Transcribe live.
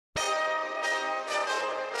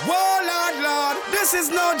Whoa, Lord, Lord, this is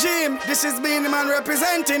no gym. This is being the man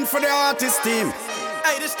representing for the artist team.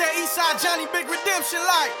 Hey, this that Eastside Johnny Big Redemption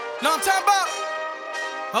like. Know what I'm talking about?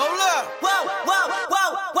 Hold up. Whoa, whoa,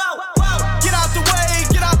 whoa, whoa, whoa. Get out the way,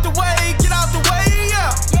 get out the way, get out the way, yeah.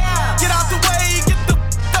 Yeah. Get out the way, get the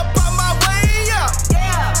up out my way, yeah.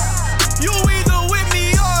 Yeah. You either with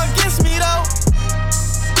me or against me, though.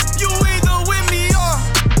 You either with me or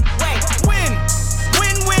win.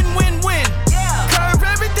 Win, win, win, win. Yeah. Curve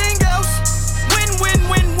everything else. Win, win,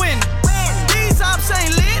 win, win. Win. These ops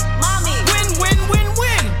ain't lit. Mommy. Win, win, win,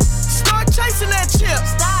 win. Start chasing that chip.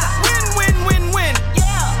 Stop. Win, win, win, win.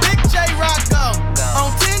 Yeah. Big J Rock go.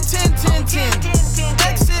 On 10, 10, 10, 10.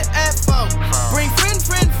 Exit at 4. Bring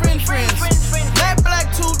friends. Black,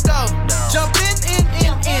 black, two dough. Jump in.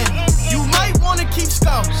 You might wanna keep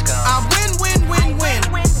score. I win, win, win, win.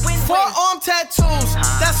 Forearm tattoos.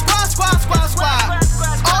 That's squad.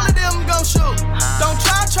 All of them gon' shoot. Don't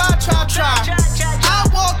try. I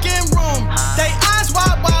walk in room. They eyes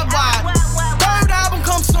wide. Third album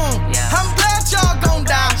come soon. I'm glad y'all gon'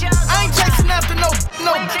 die. I ain't chasing after no.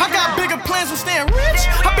 I got bigger plans from staying rich.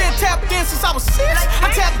 I been tap dance since I was 6.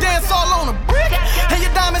 I tap dance all on a brick. And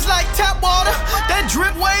your diamonds like tap water. That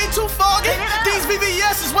drip way too foggy. These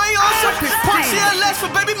VVS is way awesome. Punk CLS for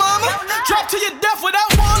baby mama. Drop to your death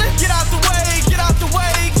without warning. Get out the way, get out the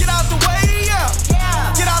way, get out the way, yeah.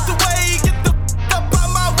 Get out the way, get the up out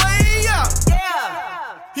my way, yeah.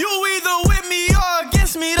 You either with me or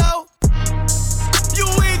against me, though. You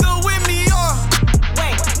either with me or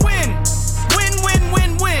win.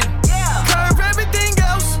 Win. Curve everything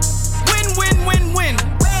else. Win.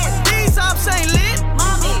 These ops ain't lit.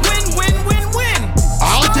 Win.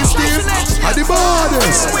 Artist team at the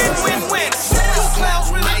borders. Win. Clouds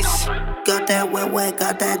really. Got that wet,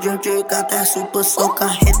 got that drip, got that super soak.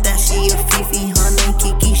 I hit that, she a Fifi, honey,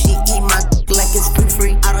 Kiki, she eat my dick like it's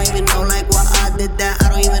free. I don't even know like why I did that. I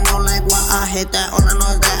don't even know like why I hit that. All I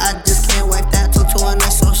know is that I just can't wipe that. Talk to her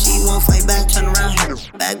next so she won't fight back. Turn around, hit her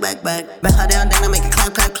back. Back her down, then I make it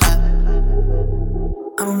clap.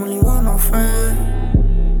 I don't really want no friends.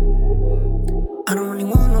 I don't really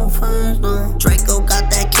want no friends, no. Draco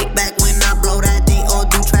got that kickback when I blow that. They all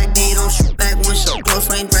do track, they don't shoot back. One shot, close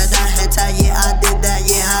range, red dot, head tie. Yeah, I did that.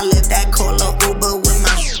 Yeah, I lived that Cola Uber with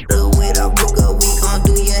my shooter with a Ruger. We gon'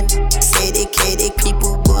 do ya. Dedicated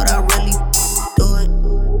people, but I really do it.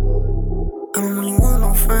 I don't really want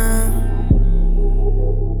no friends.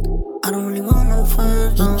 I don't really want no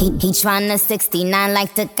friends, no. He tryna 69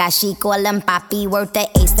 like Takashi, call him Papi, worth the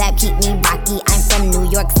ASAP, keep me rocky. I'm from New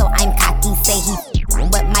York, so I'm cocky. Say he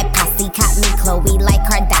with my posse, caught me Chloe like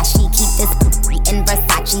Kardashian. Keep this in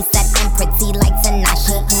Versace, said I'm pretty like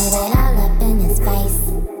Tanashi. Put it all up in his face.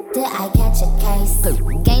 Did I catch a case?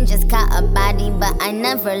 Gang just caught a body, but I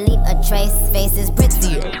never leave a trace. Face is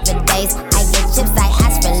pretty for days. I get chips, I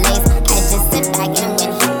ask for lace. I just sit back and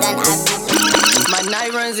when he done, I be. My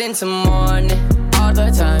night runs into morning all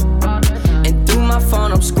the time. And through my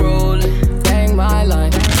phone I'm scrolling, bang my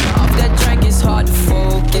line. Off that drink it's hard to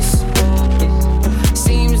focus.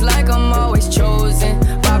 Seems like I'm always chosen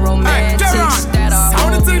by romantics that are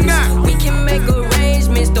hopeless. We can make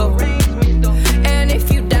arrangements though. And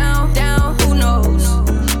if you down, who knows?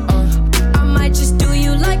 I might just do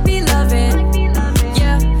you like beloved.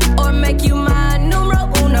 Yeah, or make you my numero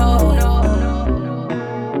uno.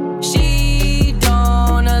 She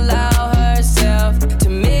don't allow herself to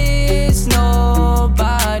miss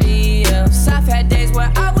nobody else. I've had days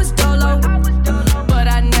where I was dolo, but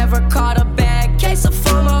I never caught a bad case of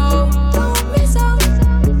FOMO.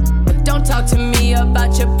 Don't talk to me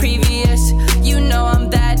about your previous. You know I'm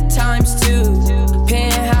that times 2.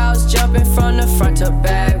 Penthouse jumping from the front to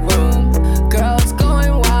back room. Girls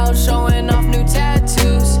going wild, showing off new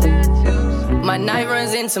tattoos. My night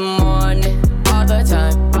runs into morning all the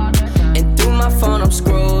time. And through my phone I'm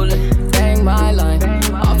scrolling, bang my line.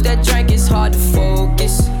 Off that drink it's hard to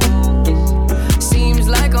focus. Seems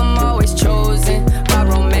like I'm always chosen by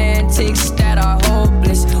romantics that are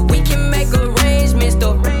hopeless. We can make arrangements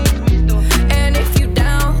though. And if you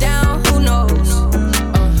down, who knows?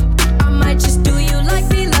 I might just do you like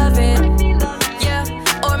beloved. Yeah,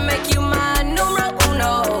 or make you my numero uno.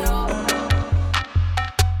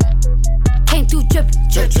 Came through drip.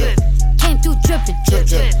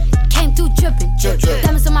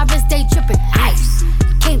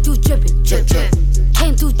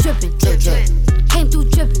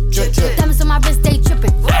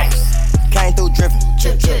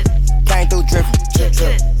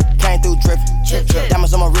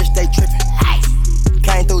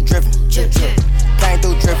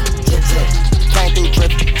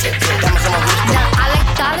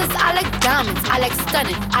 diamonds, I like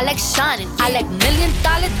stunning, I like shining, I like $1 million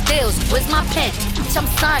deals. Where's my pen? I'm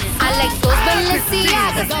signing. I like those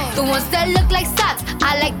Balenciagas, the ones that look like socks.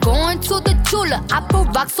 I like going to the Tula. I put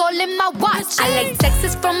rocks all in my watch. I like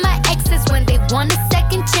texts from my exes when they want a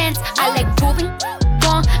second chance. I like proving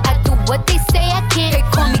wrong. I do what they say I can't. They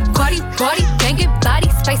call me Cardi, banging body,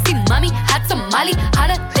 spicy mommy, hot tamale,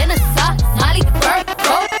 hotter than a Somali.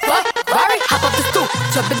 Ferrari, hop up the stoop,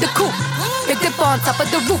 jump in the coupe. Big dip on top of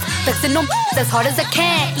the roof, flexing them as hard as I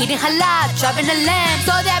can. Eating halal, driving a lamb.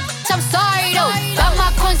 So that bitch, I'm sorry though. Got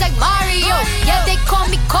my coins like Mario. Yeah, they call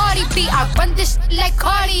me Cardi B. I run this shit like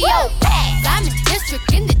cardio. I'm in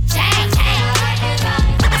district in the chain.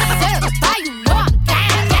 Certified, you know I'm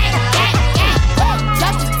gang.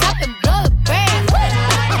 Drop the top and blow the brand.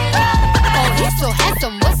 Oh, he's so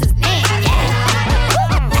handsome, what's his name?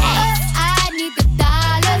 I need the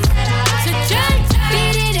dollars to just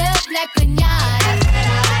beat it up like a nyada.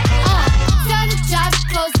 Tell the job to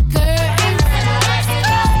close the curtains.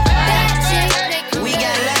 We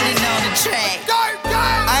got London on the track.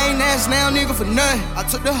 I ain't asked now, nigga, for nothing. I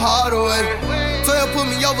took the hard away. 12 put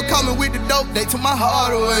me over, coming with the dope. They took my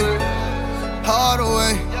heart away. Hard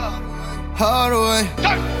away. Hard away.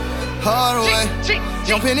 Hard away.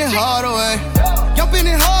 Jumping it hard away. Jumping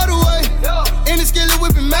it hard away. In the skillet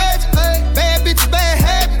whipping magic. Bad bitches, bad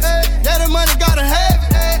habits. Yeah, the money gotta have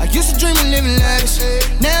it. I used to dream of living lavish.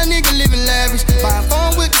 Now nigga living lavish. Buy a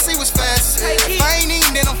phone with to see what's fast. If I ain't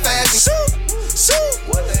eating, then I'm fasting.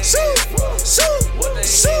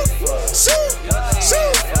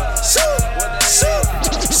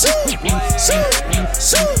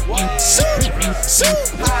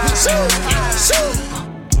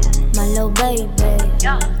 My little baby,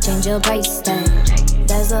 change your price tag.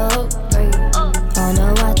 There's a hook rate on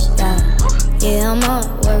the watch that. Yeah, I'm on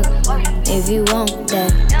work. If you want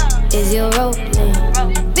that, is your role play?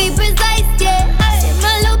 Be precise, yeah.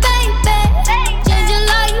 My little baby, change your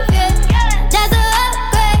life, yeah. There's a hook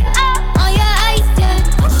rate on your ice, yeah.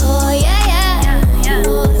 Oh yeah, yeah.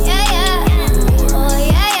 Oh yeah, yeah. Oh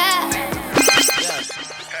yeah, yeah.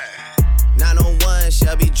 901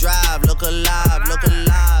 Shelby Drive, look alive, look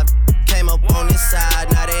alive. Came up on this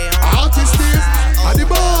side, now they on artists are the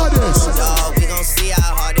baddest. Dog, we gon' see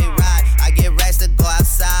how hard they ride. I get racks to go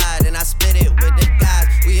outside, and I split it with the guys.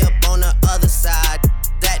 We up on the other side,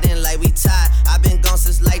 acting like we tied. I been gone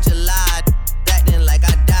since late July, acting like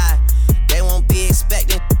I died. They won't be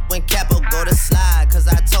expecting when Capo go to slide, cause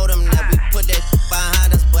I told them that we put that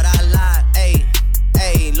behind us, but I lied.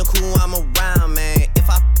 Hey, look who I'm around, man. If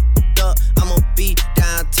I up, I'ma be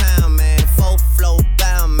downtown, man. Full flow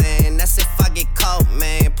bound, man. That's if I get caught,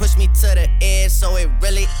 man. Push me to the edge, so it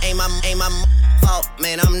really ain't my fault,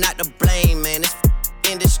 man. I'm not to blame, man. This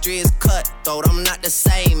industry is cutthroat, I'm not the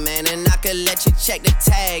same, man. And I could let you check the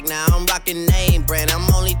tag now. I'm rocking name brand, I'm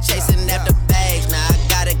only chasing after bags now. I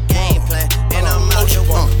got a game plan, and I'm out here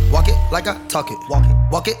walk it like I talk it.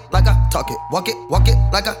 Walk it like I talk it. Walk it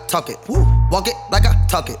like I talk it. Walk it like I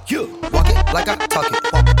talk it. Walk it like I talk it.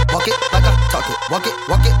 Walk it like I talk it. Walk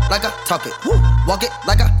it like I talk it. Walk it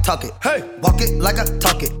like I talk it. Hey, walk it like I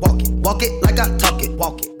talk it. Walk it like I talk it.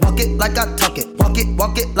 Walk it like I talk it.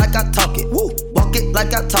 Walk it like I talk it. Walk it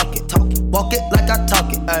like I talk it. Walk it like I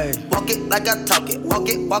talk it. Hey, walk it like I talk it. Walk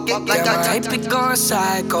it like I talk it. Type it going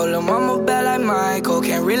psycho. Lil' mama bad like Michael.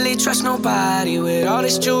 Can't really trust nobody with all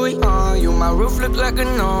this jewelry on you. My roof look like a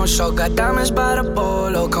no-show. Got diamonds by the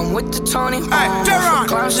bolo. Come with the Tony Home. Hey,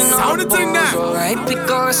 Jerron, sound it in there. Type it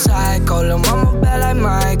going psycho. Lil' mama bad like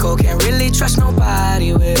Michael. Can't really trust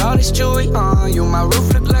nobody with all this jewelry on you. My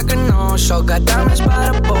roof look like a no-show. Got diamonds by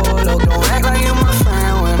the bolo. Don't act like you my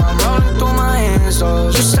friend when I'm rolling through my hands. Oh,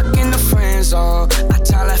 you stuck in the friend zone. I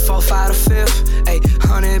time like 4, 5 to 5th. Ayy,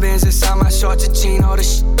 100 bands inside my shorts, a chino, the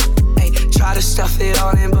shit. Ayy, try to stuff it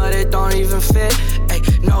all in, but it don't even fit. Ayy,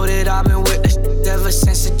 know that I've been with the shit ever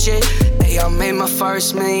since a jit. Ayy, I made my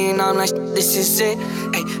first million, I'm like, this is it.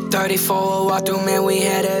 Ayy, 34 walk through, man, we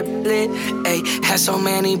had that lit. Ayy, had so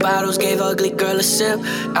many bottles, gave ugly girl a sip.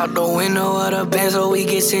 Out the window of the Benz, so we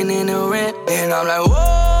get sitting in the rent. And I'm like,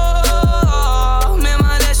 whoa, man,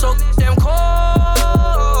 my legs so damn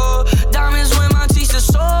cold. Diamonds when my teeth are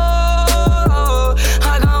sore.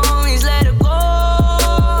 I got homies, let it go.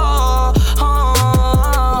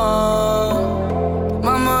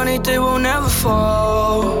 My money, they will never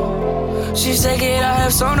fall. She said, it, I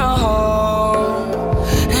have some to hold.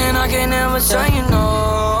 And I can never tell you no.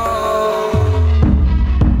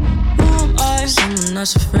 I'm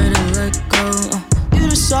not afraid to let go. You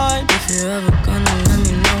decide if you're ever gonna let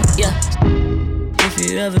me know. Yeah. If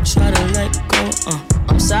you ever try to let go,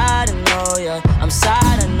 I'm sad, I know, yeah. I'm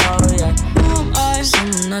sad, I know, yeah. Who am I?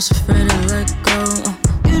 Someone not lost a friend and let go.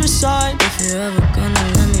 You decide if you're ever gonna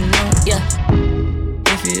let me know.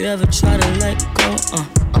 Yeah. If you ever try to let go.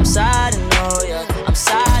 I'm sad, I know, yeah. I'm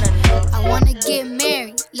sad, I know. I wanna get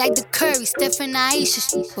married, like the Curry, Steph and Aisha.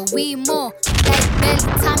 But we more, like Belly,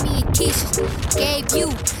 Tommy, and Keisha. Gave you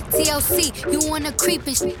TLC, you wanna creep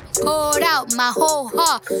and shit. Poured out my whole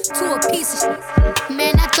heart to a piece of shit.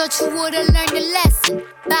 Man, I thought you would've learned a lesson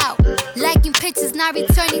about liking pictures, not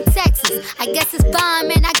returning texts. I guess it's fine,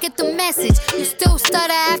 man, I get the message. You still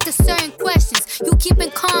stutter after certain questions. You keep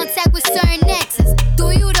in contact with certain exes.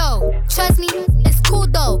 Do you though? Trust me, it's cool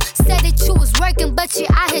though. Said that you was working, but you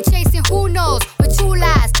out here chasing who knows. With two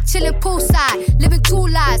lies, chilling poolside, living two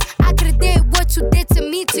lives. I could've did what you did to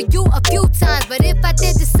me to you a few times. But if I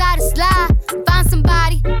did decide to slide, find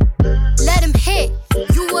somebody, let him hit.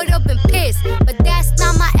 You would've been pissed, but that's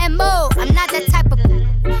not my MO. I'm not that type of.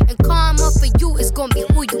 And karma for you is gonna be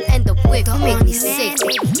who you end up with. Don't make me sick.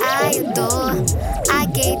 I adore. I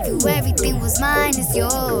gave you everything, was mine is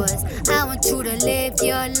yours. I want you to live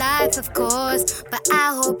your life, of course, but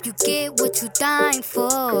I hope you get what you dying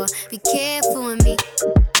for. Be careful with me.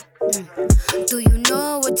 Do you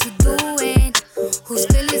know what you're doing? Whose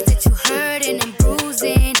feelings that you hurting and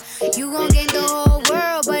bruising? You gon' gain the whole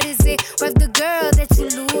world, but is it worth the girl that you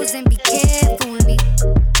losing? Be careful with me.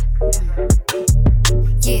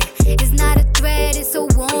 Yeah, it's not a threat, it's a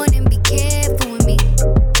warning. Be careful with me.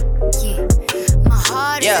 Yeah, my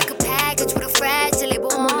heart is like a package with a fragile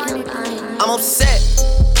label on it. I'm upset.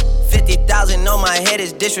 50,000 on my head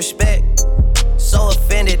is disrespect. So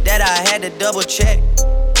offended that I had to double check.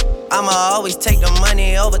 I'ma always take the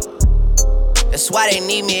money over. That's why they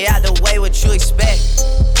need me out the way, what you expect.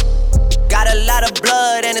 Got a lot of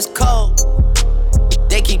blood and it's cold.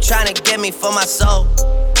 They keep trying to get me for my soul.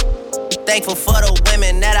 Thankful for the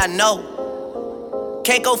women that I know.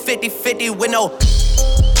 Can't go 50-50 with no.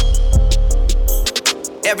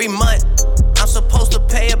 Every month, I'm supposed to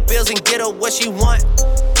pay her bills and get her what she want.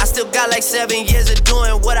 I still got like 7 years of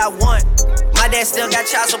doing what I want. My dad still got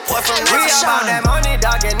child support from We about that money,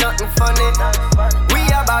 dog, ain't nothing funny. We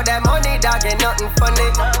about that money, dog, ain't nothing funny.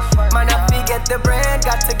 Man, I fi get the bread,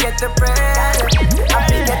 got to get the bread. I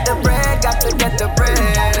fi get the bread, got to get the bread.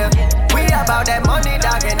 We about that money,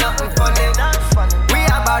 dog, ain't nothing funny. We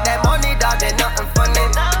about that money, dog, ain't nothing funny.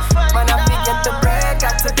 Man, I fi get the bread,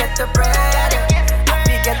 got to get the bread. I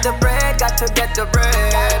fi get the bread, got to get the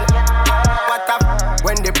bread. What up?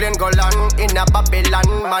 When the plane go land in a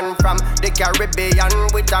Babylon, man from the Caribbean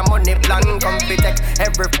with a money plan. Come fi take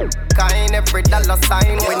every kind, every dollar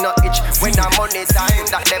sign. We no itch, we no money time.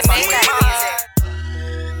 That the fun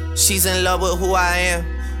we She's in love with who I am.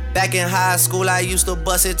 Back in high school, I used to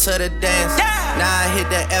bust it to the dance. Now I hit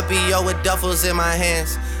the FBO with duffels in my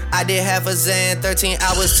hands. I did half a Zan, 13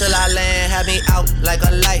 hours till I land. Had me out like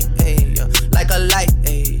a light, ayy, like a light,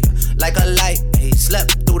 ayy, like a light, ayy.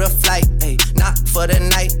 Slept through the flight, ayy, not for the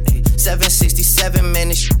night, ayy. 767, man,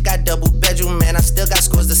 this shit got double bedroom, man. I still got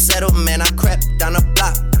scores to settle, man. I crept down the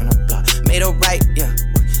block, made a right, yeah.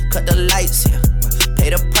 Cut the lights, yeah. Pay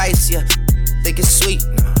the price, yeah. Think it's sweet,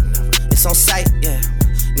 no, never. It's on sight, yeah.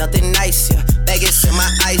 Nothing nice, yeah. Vegas in my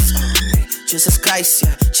ice, man. Jesus Christ,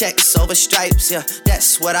 yeah. Checks over stripes, yeah.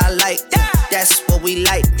 That's what I like, yeah. That's what we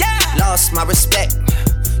like, yeah. Lost my respect,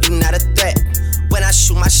 you not a threat. When I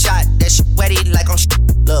shoot my shot, that shit wetty like on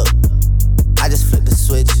Look, I just flip the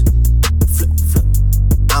switch. Flip, flip.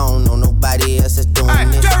 I don't know nobody else that's doing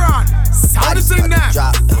this. I just got the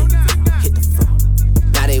drop, ay, hit the floor.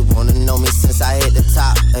 Now they wanna know me since I hit the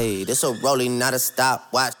top. Ay, this a rolling, not a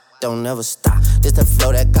stop. Watch, don't never stop. This the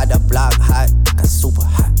flow that got the block hot, got super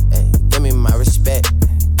hot. Ay, give me my respect,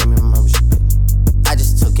 give me my respect. I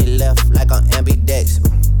just took it left like on ambidex.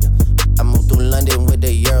 I moved through London with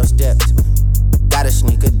the Euro steps. Got a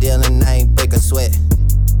sneaker deal and I ain't break a sweat.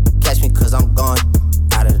 Catch me cause I'm gone,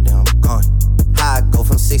 out of there I'm gone. How I go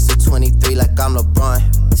from 6 to 23 like I'm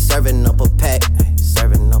LeBron. Serving up a pack,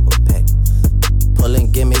 serving up a pack.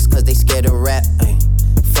 Pulling gimmicks cause they scared to rap. Ay.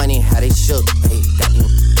 Funny how they shook, ay, got you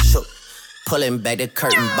shook. Pulling back the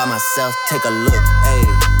curtain by myself, take a look. Ay.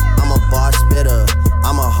 I'm a bar spitter,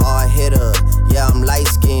 I'm a hard hitter. Yeah, I'm light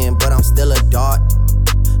skinned, but I'm still a dart.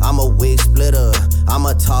 I'm a wig splitter, I'm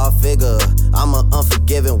a tall figure. I'm a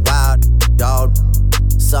unforgiving wild dog.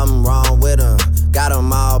 Something wrong with him, got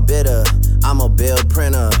him all bitter. I'm a bill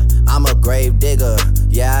printer, I'm a grave digger.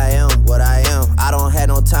 Yeah, I am what I am. I don't have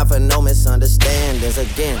no time for no misunderstandings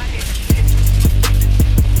again.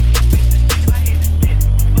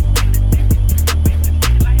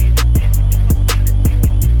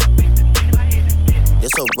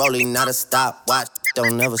 It's a rolling, not a stop. Watch,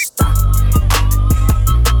 don't never stop.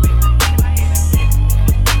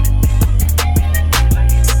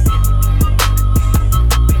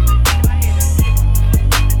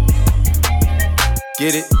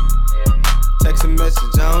 Get it? Text a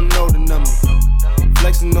message, I don't know the number.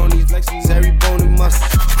 Flexing on these flexings, every bone and muscle.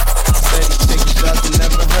 Steady taking shots and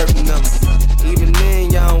never hurt nothing. Even then,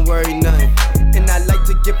 y'all don't worry nothing. And I like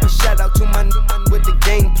to give a shout out to my new man with the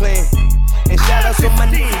game plan. And shout out to my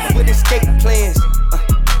niggas with escape plans.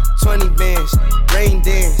 20 bands, rain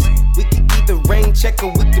dance. We can either rain check or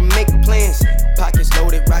we can make plans. Pockets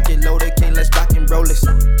loaded, rocket loaded, can't let's rock and roll this.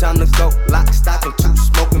 Time to go, lock, stock, and 2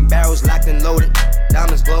 smoking barrels locked and loaded.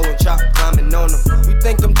 Diamonds glowing, chop climbing on them. You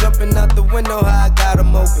think I'm jumping out the window, how I got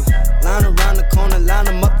them open. Line around the corner, line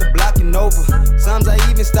them up the block and over. Sometimes I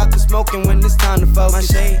even stop the smoking when it's time to focus. My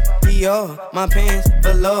shade, Dior, my pants,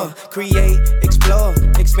 velour. Create, explore,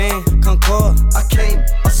 expand, concord. I came,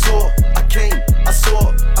 I saw, I came, I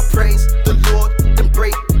saw. I praise the Lord, then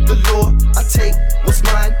break the law. I take what's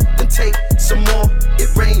mine, then take some more.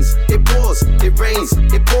 It rains, it pours, it rains,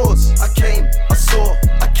 it pours. I came, I saw,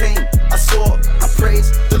 I came, I saw. I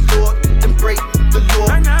praise the Lord, then break the law.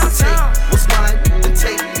 I take what's mine, then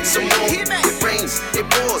take some more. It rains, it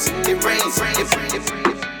pours, it rains,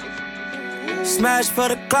 Smash for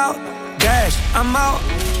the clout, dash, I'm out.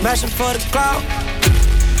 Smashing for the clout.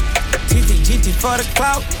 GT for the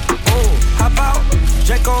clout. Ooh, hop out.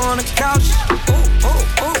 Draco on the couch. Ooh, ooh,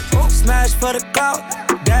 ooh, ooh. Smash for the clout,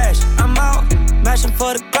 dash, I'm out. Smashing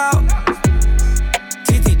for the clout.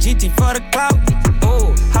 GT for the clout.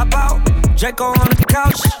 Ooh, hop out. Draco on the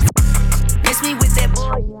couch. Miss me with that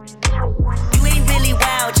boy. You ain't really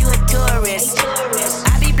wild, you a tourist.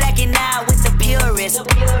 I be blacking out with the purist.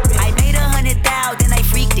 I made 100,000, then I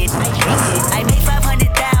freaked it. I made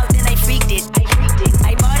 500,000, then I freaked it.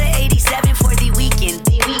 I bought an 87 for the weekend.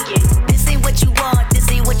 This ain't what you want, this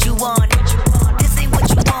ain't what you want. This ain't what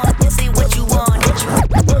you want, this ain't what you want.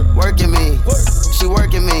 Working me, she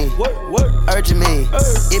working me, urging me,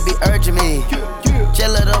 it be urging me.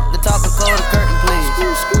 Chill it up, the top and close the curtain, please.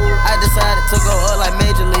 I decided to go up like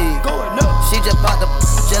Major League. She just popped the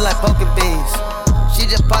just like poking beans. She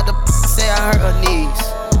just popped the say I hurt her knees.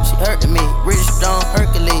 She hurting me, British Stone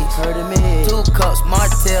Hercules. Hurting me. 2 cups,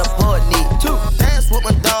 Martell, Port Neat. 2 dance with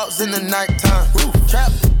my dogs in the nighttime.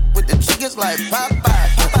 Trap with the chickens like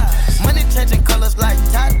Popeye. Money changing colors like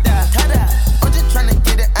tie-dye. I'm just tryna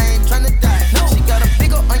get it, I ain't tryna die. She got a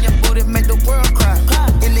big ol' on your booty, make the world cry.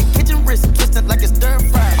 In the kitchen, wrist twisted like it's stir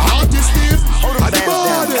fry. Hold them bands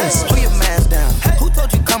down, pull your mask down. Who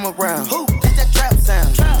told you come around? It's that trap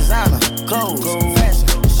sound. Designer, clothes, fashion,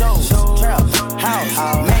 shows, trap,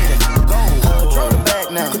 house, made it, gold. Control the bag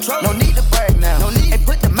now, no need to brag now. Hey,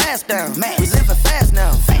 put the mask down, we living fast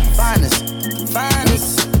now.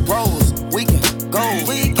 Finest, rose, we can go,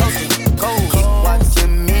 gold. Keep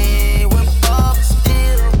watching me with Bob,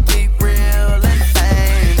 still keep real and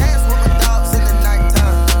fame. Dance with my dogs in the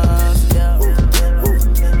nighttime.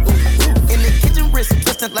 In the kitchen, wrist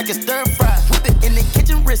twisted like it's stir fry. Whip it in the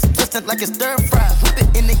kitchen, wrist twisted like it's stir fry. Whip it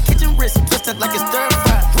in the kitchen, wrist twisted like it's stir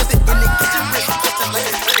fry. Whip it in the kitchen, wrist twisted like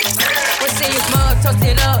it's stir fry. What's in your mug, toast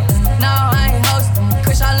it up. No, I ain't hosting.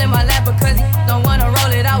 Kush all in my lap because he don't wanna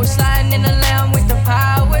roll it. I was sliding in the lamb with the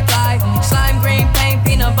power glide. Slime green paint,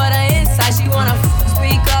 peanut butter inside. She wanna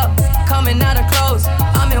speak up, coming out of clothes.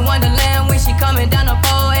 I'm in Wonderland when she coming down the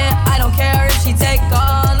pole. And I don't care if she take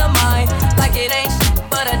all of mine. Like it ain't shit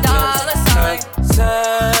but a dollar sign.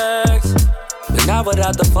 Sex, but not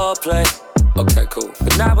without the foreplay. Okay, cool.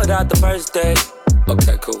 But not without the first date.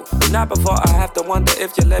 Okay, cool. But not before I have to wonder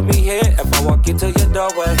if you let me hit. If I walk into your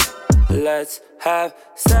doorway, let's have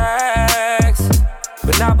sex.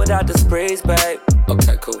 But not without the sprees, babe.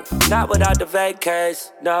 Okay, cool. Not without the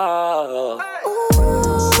vacays, no. Ooh,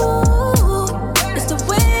 it's the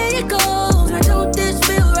way it goes. Now don't this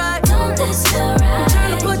feel right? Don't this feel right? I'm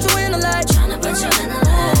trying to put you in the light.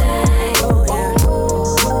 Oh, yeah.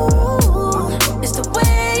 Ooh, it's the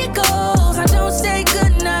way it goes. Now don't say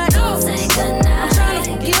goodnight. I'm trying to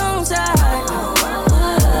fuck you on side.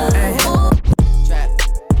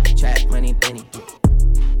 Trap, money, penny.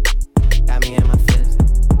 Got me in my feelings.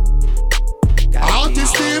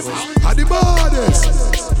 Artist Steve, at the baddest.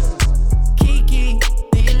 Kiki,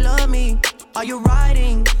 do you love me? Are you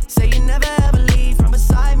riding? Say you never ever leave from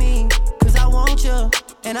beside me. Cause I want you,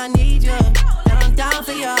 and I need you. And I'm down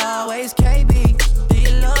for you always, KB. Do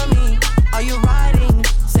you love me? Are you riding?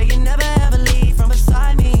 Say you never ever leave from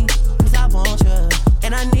beside me. Cause I want you,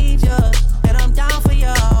 and I need you. And I'm down for you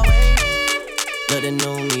always. But the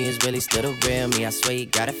new me is really still the real me. I swear you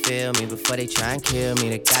gotta feel me before they try and kill me.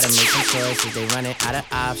 They gotta make some choices, they running out of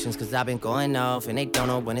options. Cause I've been going off and they don't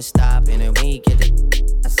know when to stop. And when you get the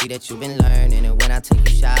I see that you've been learning. And when I take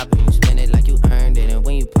you shopping, you spend it like you earned it. And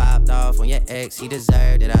when you popped off on your ex, he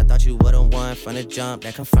deserved it. I thought you would've won from the jump,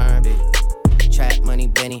 that confirmed it. trap money,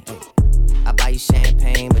 Benny. I buy you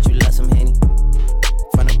champagne, but you love some Henny.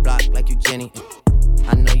 From the block like you Jenny.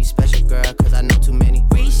 I know you special, girl, cause I know too many.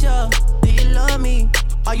 Risha, do you love me?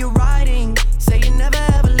 Are you riding? Say you never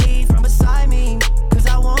ever leave from beside me. Cause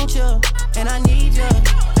I want you, and I need you.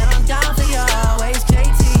 And I'm down for you always,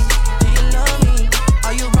 JT. Do you love me?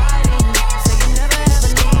 Are you riding? Say you never ever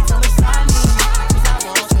leave from beside me. Cause I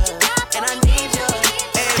want you, and I need you.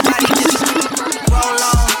 Everybody just roll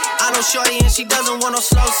on. I know shorty and she doesn't want no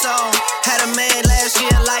slow song. Had a man last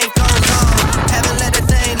year, life goes on. Haven't let the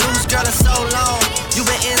thing loose, girl, in so long. You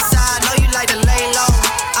been inside, know you like to lay low.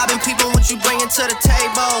 I've been peeping what you bringing to the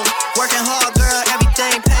table. Working hard, girl,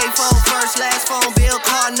 everything paid for. First, last phone bill,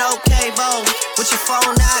 car, no cable. With your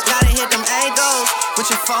phone out, gotta hit them angles. With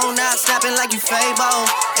your phone out, snapping like you Fable.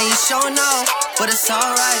 And you showing off, but it's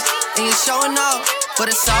alright. And you showing off, but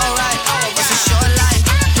it's alright. It's a short life,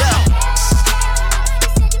 yeah.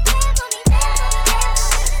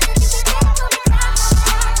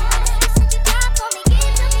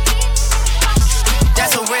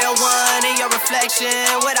 That's a real one in your reflection.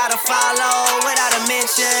 Without a follow, without a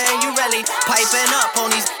mention. You really piping up on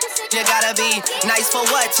these. You gotta be nice for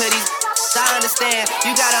what to these. I understand.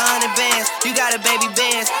 You got 100 bands, you got a baby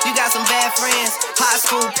bands, you got some bad friends. High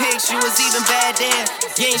school pics, you was even bad then.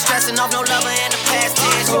 You ain't stressing off no lover in the past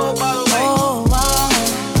tense. Oh, by the way. Oh, wow.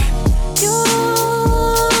 You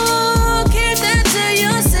keep that to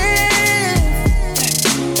yourself.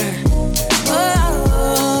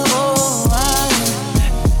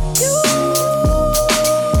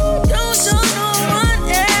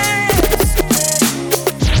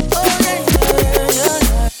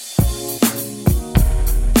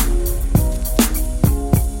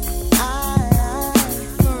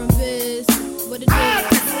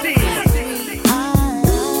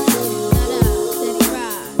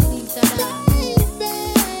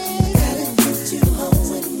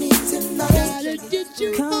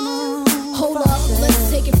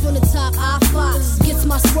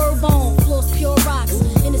 My swerve on, floors pure rocks.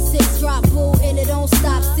 In the 6 drop, bull, and it don't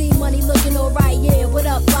stop. See money looking alright, yeah. What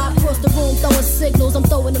up, Bob? Across the room, throwing signals, I'm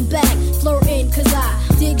throwing them back. Flirting, cause I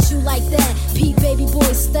digs you like that. Pete baby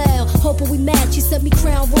boy style, hoping we match. You sent me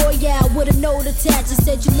Crown Royale with a note attached. You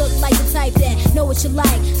said you look like the type that know what you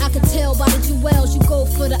like. I could tell by the jewels, you go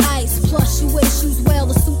for the ice. Plus, you wear shoes well,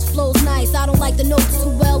 the suit flows nice. I don't like the notes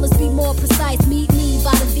too well, let's be more precise. Meet me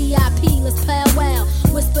by the VIP, let's powwow.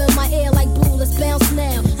 Whisper in my ear like boo, let's bounce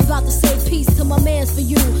now. I'm about to say peace to my mans for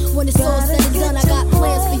you. When it's all said and done, I got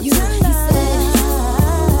plans for you. He said,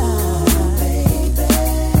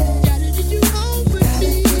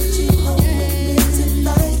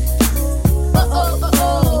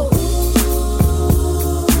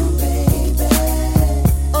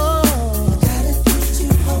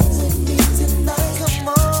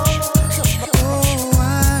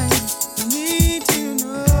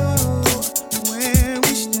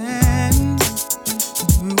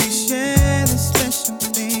 Share this special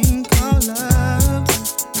thing called love.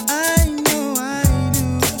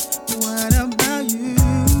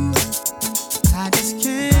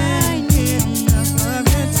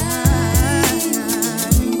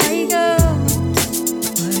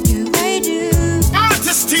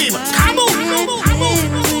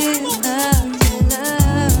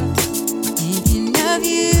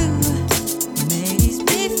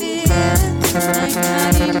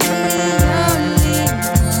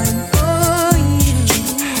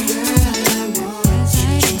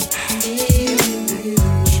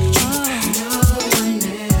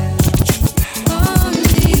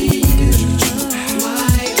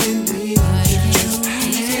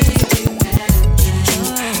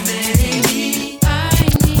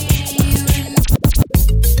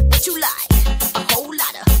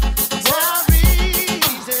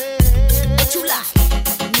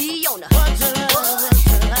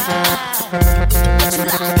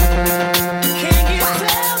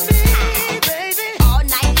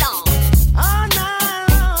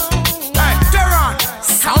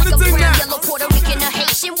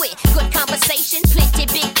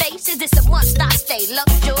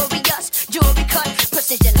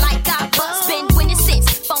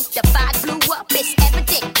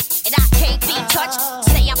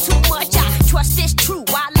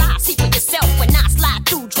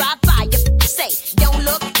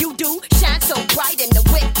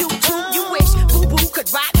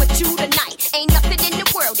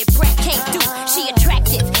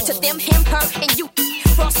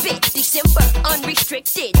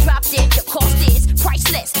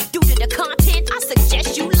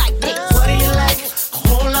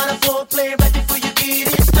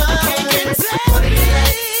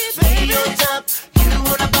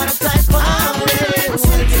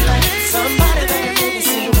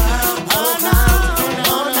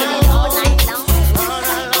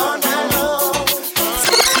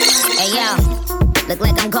 Look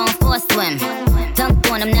like I'm going for a swim. Dunked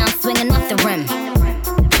on him, now I'm swinging off the rim.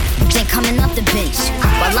 Then coming off the bench,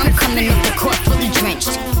 while I'm coming off the court fully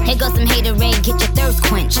drenched. Here goes some haterade, get your thirst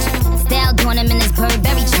quenched. Style doing him in this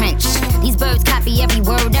Burberry trench. These birds copy every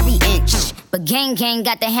word, every inch. But gang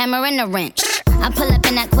got the hammer and the wrench. I pull up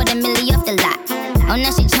in that $250,000 off the lot. Oh,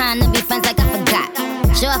 now she tryna be friends like I forgot.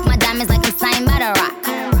 Show off my diamonds like I'm signed by the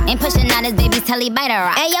Rock. Ain't pushing out his baby's telly by the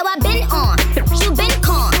Rock. Hey yo, I been on, you been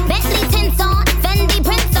con. Bentley tints on, Fendi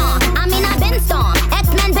prints on. I mean I been storm,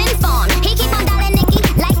 X-Men been spawn. He keep on dialing Nicki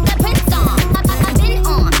like the Prince on. I been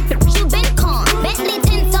on, you been con. Bentley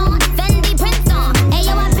tints on, Fendi prints on. Hey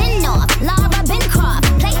yo, I been off, Laura been crossed.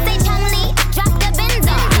 Play say Chun-Li, drop the Benz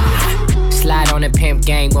off. Slide on the pimp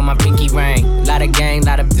gang with my pinky ring. Lot of gang,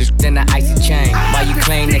 lot of bitch, then the icy chain. Why you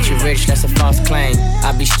claim that you're rich, that's a false claim.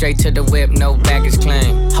 I be straight to the whip, no baggage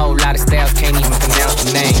claim. Whole lot of styles, can't even pronounce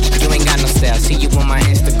the name. You ain't got no style, see you on my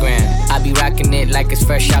Instagram. I be rocking it like it's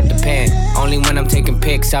fresh out the pan. Only when I'm taking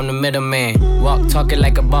pics, I'm the middleman. Walk talking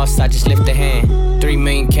like a boss, I just lift a hand. 3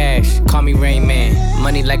 million cash, call me Rain Man.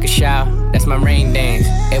 Money like a shower, that's my rain dance.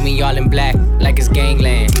 And we all in black, like it's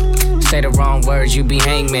gangland. Say the wrong words, you be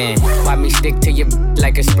hangman. Why me stick to you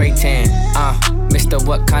like a spray tan? Mister,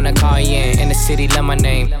 what kind of car you in? In the city, love my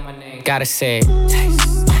name. Gotta say it.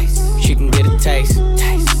 Taste, taste. She can get a taste.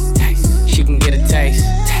 Taste, taste. She can get a taste.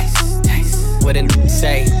 Taste, taste. What did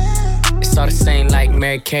say? It's all the same like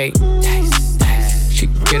Mary Kate. Taste, taste. She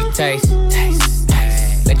can get a taste. Taste,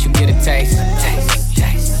 taste. Let you get a taste. Taste,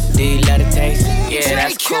 taste. Do you love the taste? Yeah,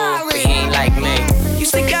 that's cool, but he ain't like me. You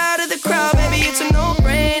stick out of the crowd, baby, it's a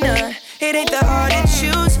no-brainer. It ain't that hard to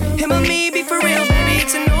choose. Him or me, be for real, baby,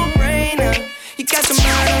 it's a no-brainer. You got your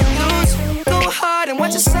mind on loose. Go hard and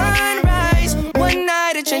watch the sunrise. One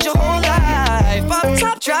night it change your whole life. Pop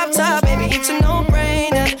top, drop top, baby, it's a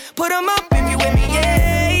no-brainer. Put them up if you with me,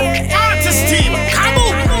 yeah. Artist team, come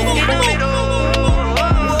on.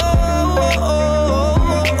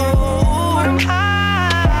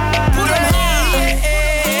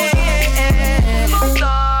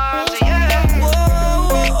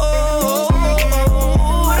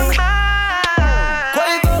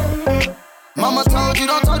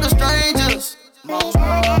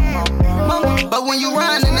 But when you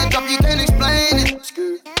ride in that drop, you can't explain it.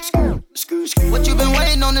 What you been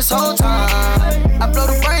waiting on this whole time? I blow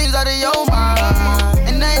the brains out of your mind.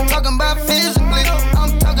 And I ain't talking about physically,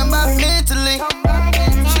 I'm talking about mentally.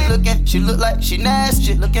 She look like she nasty.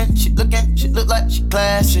 She look like she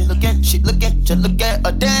classy. Just look at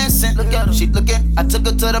her dancing. She looking, I took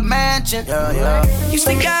her to the mansion. You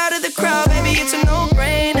stick out of the crowd, baby, it's a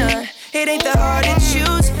no-brainer. It ain't that hard to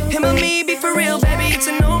choose. Him or me, be for real, baby, it's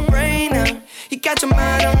a no-brainer. You got your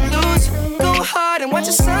mind on loose. Go hard and watch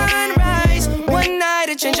the sunrise. One night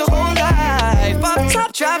it change your whole life. Pop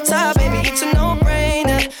top, drop top, baby, it's a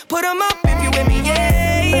no-brainer. Put them up if you with me,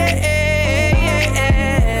 yeah.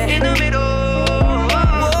 In the middle.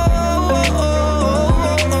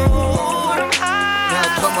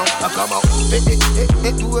 Come on,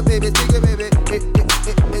 do it, baby, take it, baby. Do it, baby, take it,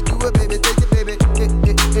 baby. Do it, baby, take it, baby.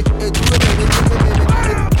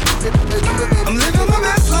 I'm living my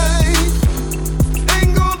best life.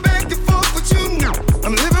 Ain't going back and forth with you.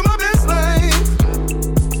 I'm living my best life.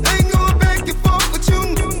 Ain't going back and forth with you.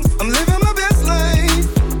 I'm living my best life.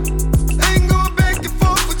 Ain't going back and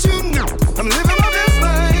forth with you. I'm living my best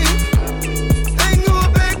life. Ain't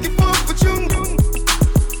going back and forth with you.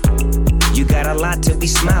 You got a lot to be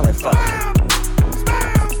smiling for.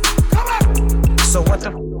 So what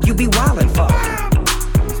the you be wildin' for?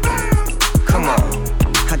 Come on,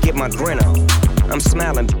 I get my grin on. I'm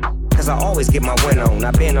smiling cause I always get my win on.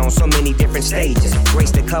 I've been on so many different stages.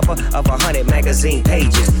 Graced the cover of 100 magazine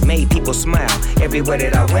pages. Made people smile everywhere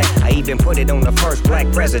that I went. I even put it on the first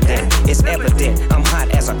black president. It's evident I'm hot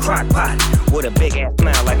as a crock pot. With a big ass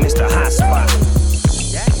smile like Mr. Hot Spot.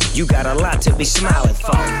 You got a lot to be smiling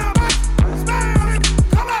for.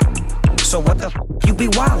 So what the you be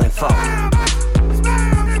wildin' for?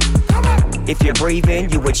 If you're breathing,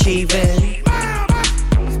 you achieving.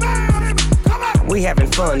 We having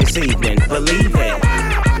fun this evening, believe it.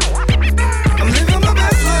 I'm living my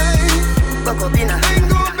best life. Ain't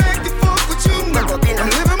going back and forth with you. I'm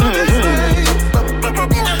living my best life.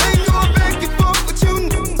 Ain't going back and forth with you.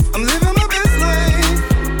 I'm living my best life.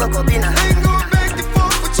 Ain't going back and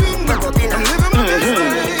forth with you. I'm living my best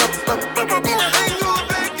life. Ain't going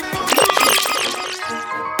back and forth.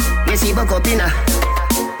 Missy Bocopina.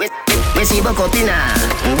 Missy Bocopina.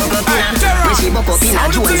 Missy Bocopina.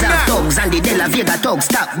 Jones and thugs and the De La Vega thugs.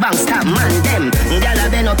 Stop, bang, stop, man, them. Gyal a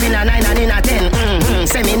been up in a 9 and in a 10.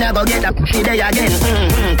 Say me nah go get that she day again.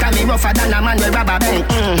 Can me rougher than a man with rubber band.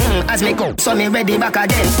 as me go, so me ready back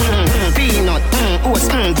again. Peanut, oats,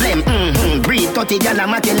 blem, breed 30 gal a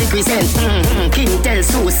make represent. King tell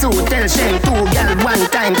Sue tell Shem, 2 gal one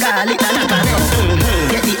time call it a knock again.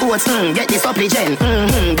 Get the oats, get the supplement,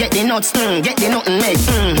 get the nuts, get the nothing made.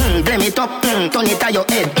 Blem it up, turn it to your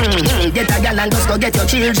head. Get a gal and just go get your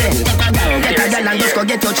children. Get a gal and just go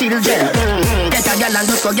get your children. Get a gal and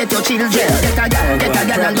just go get your children. Get a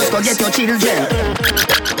gal and just go get your children.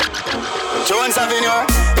 Jones Avenue.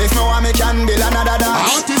 If no one me can build another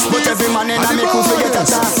dance, but every man in a me could forget a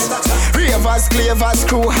chance. Ravers, clavers,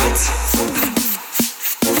 crew hats.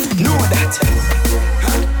 Know that.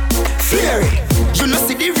 Flare it. You know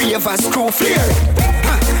see the ravers, crew flare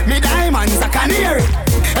it. Me diamonds a canary.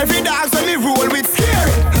 Every dog when me roll with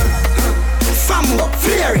scary. Fambo,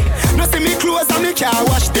 flare it. No see me clothes and me car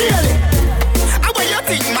wash daily. How what you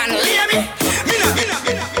think, man? Leave me. Me no.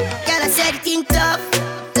 Girl, I said it in tough.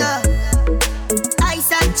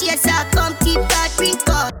 Ice and chaser, come keep that drink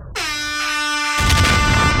up.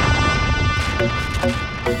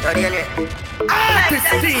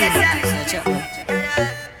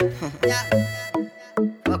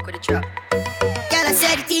 Fuck with the trap. Girl, I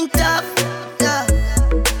said it in tough.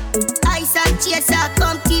 Ice and chaser,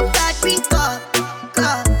 come keep that drink up.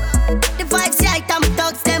 The vibes right and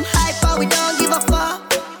thugs them hype, but we don't give a fuck.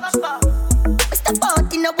 We step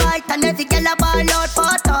out in the white and every girl a ball out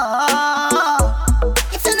for talk.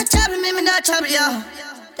 If you're not trouble me, me not trouble you.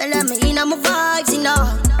 Tell them me in my vibes, you know.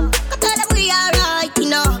 I tell them we alright, you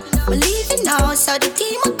know. We leaving now, so the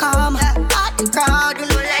team will come. Part the crowd, you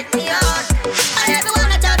know, let me out. And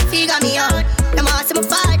everyone I try to figure me out. Them all see me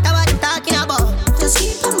fight, I what I'm talking about. Just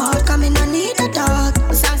keep them out, coming, I need a dog.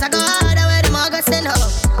 The songs I go harder where them all go send up.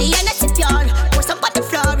 The energy pure, pour some on the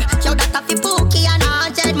floor. Yo, that coffee bookie and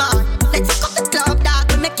 100 more. Let's fuck up the club, dog,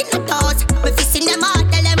 we making the toast. We fixing them out,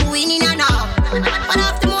 tell them we winning and all. One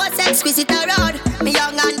of the most exquisite around. Me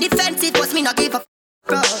young and defensive, was me not give a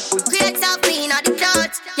grades of clean are the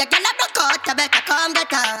clothes. Yeah, girl, I broke out, I better come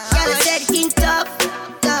get her. Girl, I said it in tough.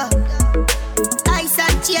 Ice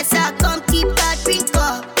and chaser, come keep that drink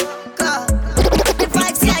up. The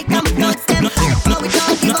vibes like them nuts, them hype, but we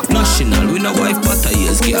don't give a fuck. National, we no wife, but I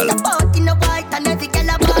yes, girl. Step out in the white and every girl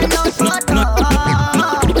a ball out for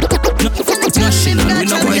National, we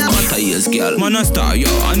no wife, but I yes, girl. Man a star, yo,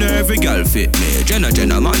 and every girl fit me.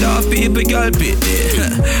 Jenna, mother of people, girl fit me.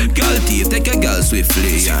 Girl thief, take a girl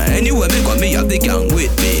swiftly. Anyway, me got me have the gang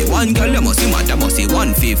with me. One girl, you must see mad, I must see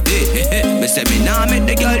 150. Me say me nah make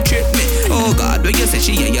the girl trip me. Oh God, when you say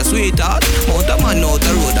she ain't your sweetheart, mount a man out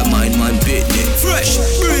the road, a mind man pit me. Fresh,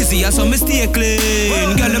 breezy, I saw me stay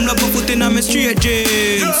clean. Girl, them love me foot in on me straight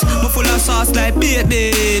jeans. Me full of sauce like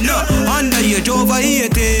baby. No, underage over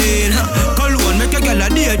 18. Cologne make a girl a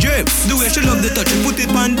daydream. The way she love the touch, she put it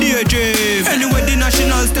on daydream. Anyway, the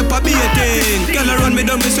national step a beating. Girl, I run me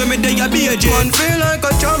down, me say me day a beating. Man feel like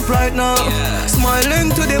a champ right now. Smiling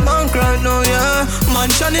to the bank right now, yeah. Man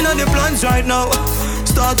shining on the plans right now.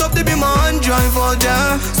 Start up to be my hand drive out,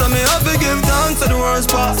 yeah. So me have to give thanks to the worst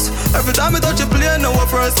pass. Every time I touch a plane, now a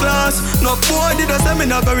first class. No boy did I say me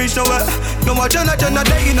never reach nowhere. No more Jenna,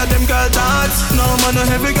 they in a them girl thoughts. No man, no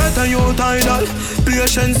heavy get a youth idol.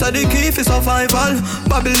 Patience are the key for survival.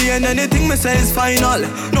 Babylon, anything me say is final.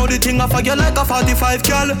 Now the thing I forget like a 45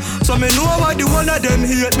 girl. So me know why the one of them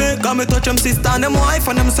hate me. Cause me touch them sister and them wife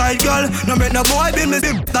and them side girl. No make no boy build me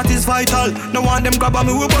big, that is vital. No one them grab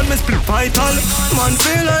on me, we burn me split vital. Man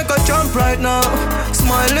feel like a champ right now.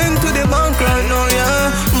 Smiling to the bank right now,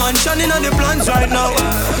 yeah. Man shining on the plans right now.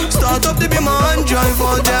 Start up to be my hand drive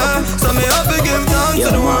out, yeah. So me have to give thanks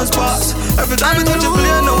to the worst pass. Every time I touch a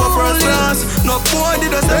plane, now a first class. No boy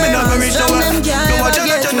did I say me never reach nowhere. No one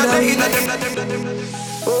Jenna, they in a them.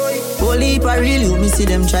 Holy if I really me see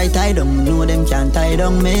them try tie down. Know them can't tie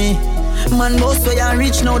down me. Man boss so ya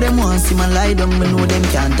rich now them want see man lie down. Me know them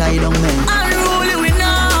can't tie down me. Unruly we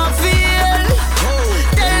not feel.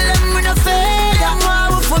 Tell them we no fail. Them why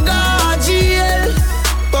we forgot jail.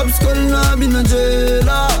 Pop skull now be no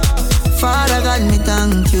jailer. Father God me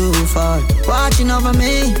thank you for watching over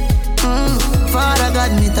me. Father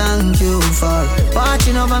God me thank you for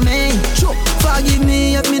watching over me. Forgive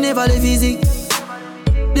me if me never live easy.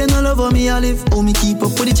 They no love how me I live. How me keep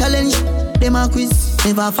up with the challenge. Them a quiz.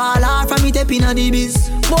 Never fall off from me tapping a the biz.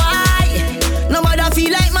 Boy, nobody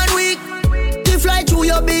feel like man weak. To fly through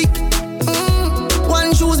your beak.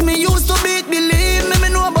 One shoes me used to beat. Believe me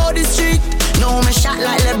know about the street. No, me shot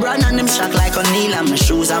like LeBron and them shot like O'Neal. And my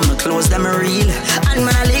shoes and my clothes, them are real. And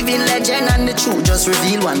man, I live in legend and the truth just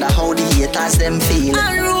reveal. Wonder how the haters them feel.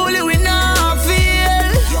 Unruly we not feel.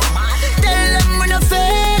 Tell them we no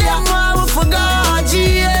fail. Them why we forgot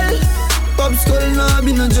jail. Pop skull now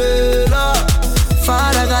be no jail.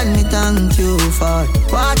 for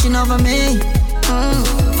watching over me.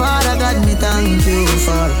 Father God, me thank you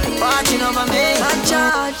for watching over me. I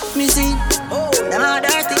charge, me see, them are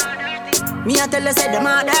dirty. Me I tell you say them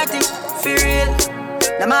are dirty, for real.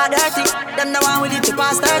 Them are dirty, them the one with it to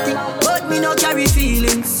pass 30. But me no carry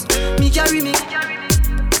feelings, me carry me.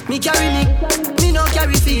 Me carry me, me no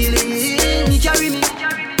carry feelings. Me carry me,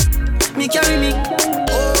 me carry me.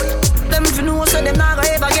 Oh, them fi know so them not gonna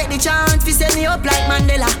ever get the chance fi set me up like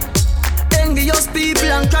Mandela. Envious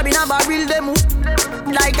people and crab in a barrel them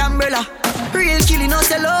like umbrella. Real killing no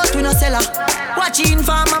sell out, we no sell her. Watching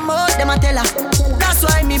for my mouth, them a tell her. That's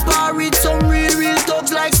why me par with some real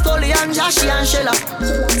thugs like Stolly and Joshy and Shella.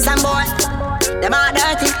 Some boy, them are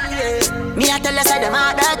dirty. Me a tell you say them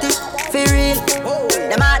are dirty. For real,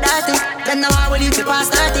 them are dirty. Them now I will live to pass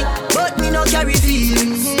 30. But me no carry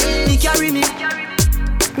feelings. Me carry me.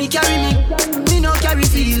 Me carry me. Me no carry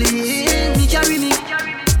feelings. Me carry me.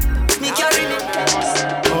 Me carry me.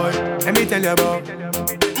 Boy, let me tell you about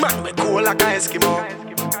man, we cool like a Eskimo.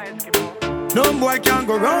 No boy can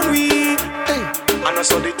go round we. I know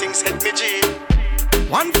so the things hit me G.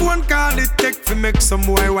 One phone call it take to make some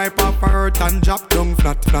boy wipe up her hurt and drop down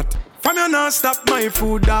flat. From you not stop my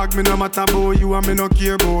food dog. Me no matter about you and me no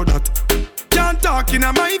care about that. Can't talk in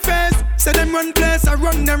my face. Say them run place, I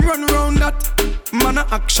run them run round that. Man a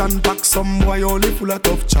action back, some boy only full of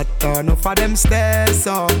tough chatter. Enough of them stairs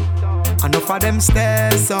up. Enough of them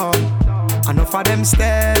stairs up. Enough of them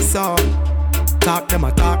stairs up. Talk them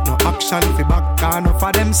a talk, no action fi back. Enough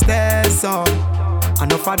of them stairs up.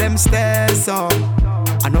 Enough of them stairs up.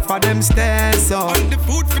 Enough of them stairs up. On the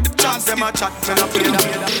food for the chat, them a chat, me no play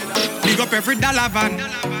that. Big up every dollar van.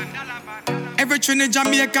 Every Trinidad,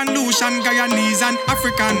 Jamaican, Lucian, Guyanese and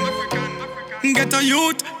African. Get a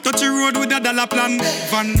youth, touch the road with a dollar plan.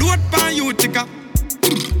 Van load pan you ticker.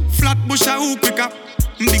 Flat bush a hoop picker.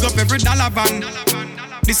 Big up every dollar van.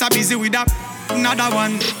 This a busy with a another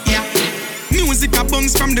one, yeah. Music a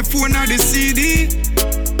bounce from the phone or the CD.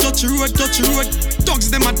 Touch road.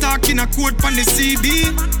 Dogs them attack in a quote from the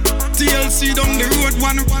CD. TLC down the road,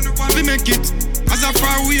 one we make it. As a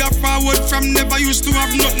far we are forward from never used to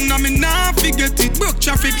have nothing, I mean nah forget it. Broke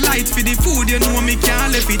traffic light for the food, you know me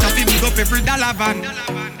can't left it. I feel big up every dollar van.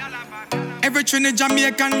 Every Trinidad,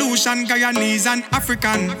 Jamaican, Lucian, Guyanese and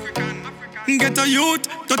African. Get a youth,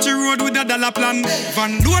 touch the road with a dollar plan.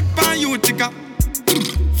 Van load pan you ticker.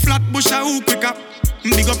 Flat bush a hoop picker.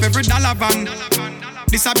 Big up every dollar van.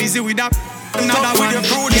 This a busy with a another one.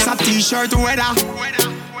 This a t-shirt weather.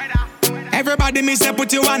 Everybody me say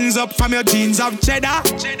put your hands up from your jeans of cheddar.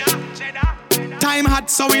 Time hot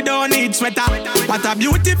so we don't need sweater. What a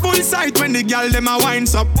beautiful sight when the girl them a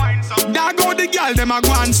winds up. There go the girl them a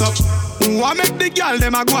guans up. What make the girl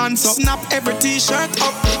them a guans up? Snap every t-shirt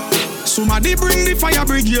up. Somebody bring the fire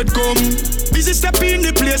brigade come. Busy step in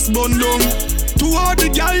the place bun down. To all the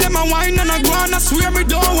girl them a wine and a go on. I swear me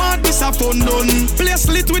don't want this a fun done. Place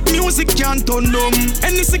lit with music can't turn down.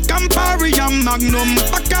 Hennessy, Campari and Magnum.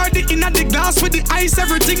 Bacardi in the glass with the ice.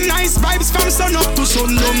 Everything nice vibes from sun up to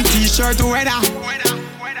sundown. T-shirt weather.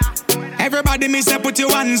 Everybody me say put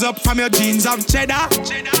your hands up from your jeans of cheddar.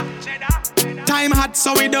 Time hot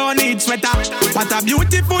so we don't need sweater. What a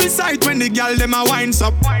beautiful sight when the girl them a winds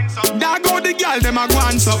up. There go the girl them a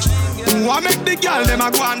guans up. What make the girl them a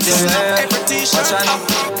guans up? Every t-shirt up.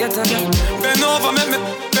 Bend over me,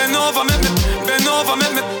 bend over me, bend over me,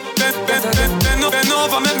 bend over me, bend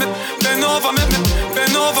over me, bend over me, bend over me,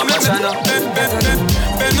 bend over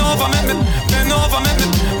me, bend over me,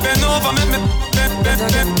 bend over me,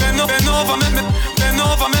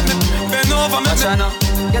 bend over me.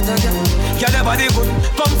 Get your body good,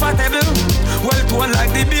 comfortable, well toned like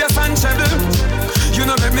the bass and treble. You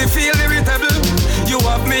know make me feel irritable. You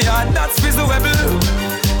have me heart that's visible.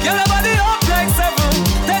 Get your body up like 7.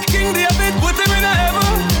 Take King David, put him in a heaven.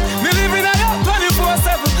 Me live in a yacht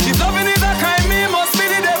 24/7. If loving is a crime, me must be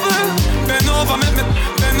the devil. Bend over me,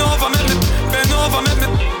 bend over me, bend over me,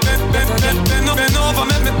 bend over me, bend over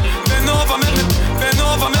me, bend over me, bend over me, bend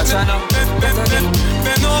over me, bend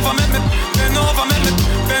over me,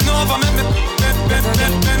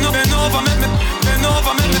 bend over me, bend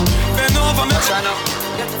over me, bend over me.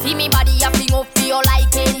 See me body a fling up for your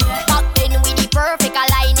liking. Back then with the perfect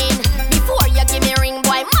aligning. Before you give me ring,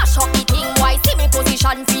 boy, mash up the thing, boy. See me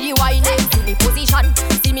position for the wine. See me position,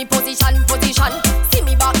 see me position. See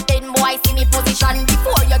me back then, boy, see me position.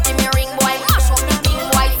 Before you give me ring, boy, mash up the thing,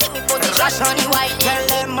 boy. See me position for the wine. Tell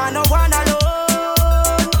them I no one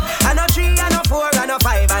alone. I no 3, I no 4, I no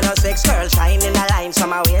 5, I no 6. Girls shine in the line,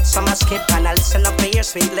 some I wait, some I skip, and I listen up to your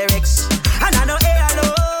sweet lyrics. And I no A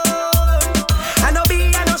alone. I no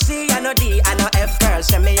B, I no C, I no D, I no F. Girls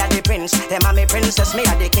send me a the prince. Them a me princess, me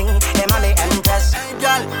a the king. Them a me empress. Hey,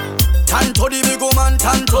 girl, tan to the big woman,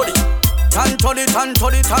 tan to the. Tan to the, tan to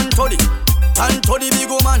the, tan to the. Tan to the big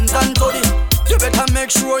woman, tan to the. You better make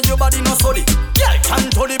sure your body no sorry. Girl, tan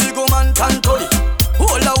to the big woman, tan to the.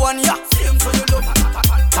 Hold the one, yeah. Same so you love.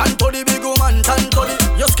 Tan to the big woman, tan to the.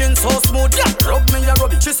 Your skin so smooth, yeah. Rub me, ya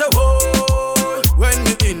rub it. She say, oh, when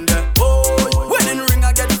me in there, oh, wedding ring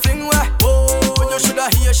I get fling where, oh, you shoulda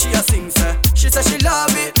hear she a sing say. She say she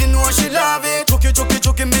love it, you know she love it.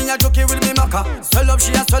 Chucky, me a jockey will be maka. Swell up,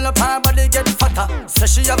 she a swell up, her body get fatter. Say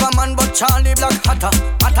she have a man, but Charlie Black hotter.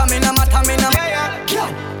 Matter me na.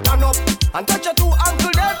 Yeah, turn up and touch your two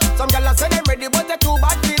ankle there. Some gyal say them ready, but they too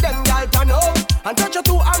bad for them. Gyal turn up and touch your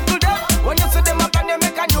two ankle there. When you see them up and they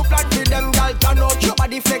make a new plan for them. Gyal turn up, your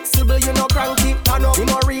body flexible, you know cranky. Turn up, you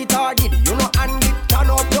know retarded, you know handy. Turn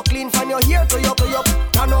up, you clean from your hair to your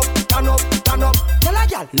Turn up. Tell a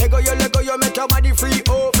gyal, Lego, you make your body free,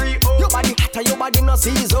 oh. Your body hotter, your body no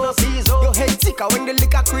season. Your head sicker when the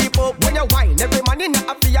liquor creep up. When you wine, every man in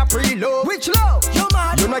a feel pre-love. Which love? You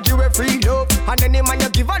mad? You know give a free love. And any man you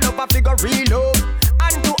give a love, a figure real love.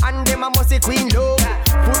 Hand to hand, them a must say queen love.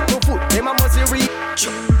 Foot to foot, them a must say reach.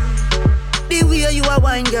 The way you a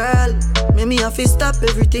wine, girl, make me have to stop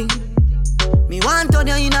everything. Me want on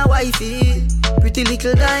you in a wifey, pretty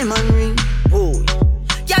little diamond ring. Oh,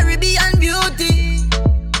 Caribbean beauty,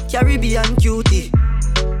 Caribbean cutie.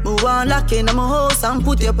 Move on lock in my house and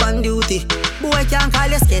put you on duty. Boy can't call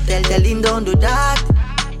your skate, tell him don't do that.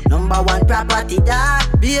 Number one property that.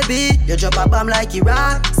 Baby, you drop a bomb like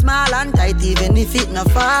Iraq. Small and tight even if it not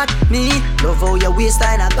fat. Me, love how your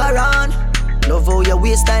waistline a go round. Love how your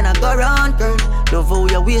waistline a go round, girl. Love how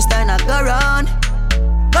your waistline a go round.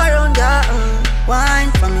 Go round, girl.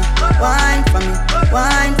 Wine for me, wine for me,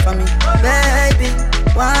 wine for me, baby.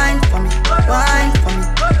 Wine for me, wine for me,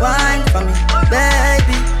 wine for me,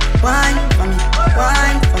 baby. Wine for me,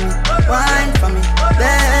 wine for me, wine for me,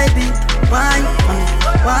 baby. Wine for me,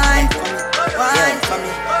 wine for me, wine for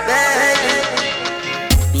me, baby.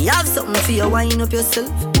 Me have something for you, wine up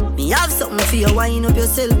yourself. Me have something for you, wine up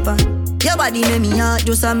yourself. Your body make me heart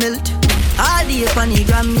just a melt. All the up on the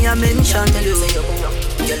gram me a mention. Tell you say you come up,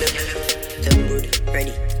 you look good,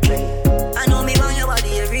 ready. I know me want your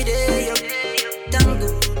body every day. You damn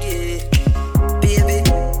good, yeah. Baby,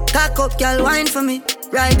 cock up, girl, wine for me.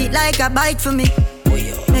 Ride it like a bike for me.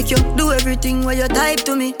 Make you do everything where you type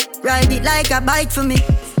to me. Ride it like a bike for me.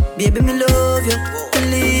 Baby, me love you,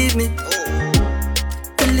 believe me.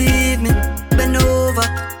 Believe me, bend over,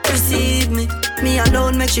 receive me. Me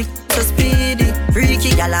alone make she so speedy.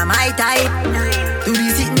 Freaky gal are my type. Do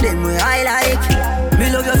the thing them way I like.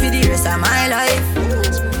 Me love you for the rest of my life.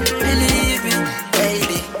 Believe me,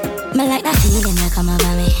 baby. Me like that feeling you come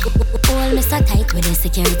over me. Hold me so tight with the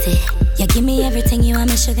security. You give me everything you want,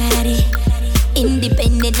 me sugar daddy.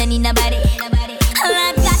 Independent and in a body.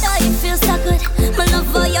 Lord God, oh it feels so good. Me love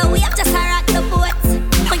for you, we have just rock the boat.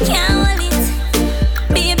 Me can't hold it,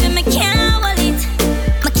 baby, me can't hold it.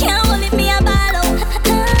 Me can't hold it, me a ball out.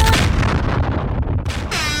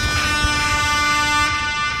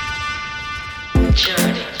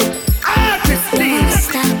 Journey. Artist, please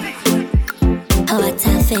stop. Oh, what a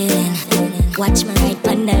feeling. Watch me right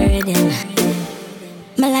on the rhythm.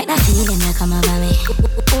 Me like that feeling you come over me.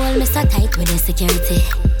 Hold me so tight with the security.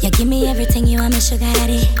 You give me everything you want, me sugar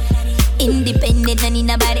daddy. Independent and in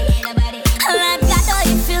a body. Lord God, oh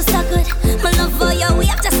it feels so good. Me love for you, we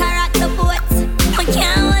have just rock the boat. Me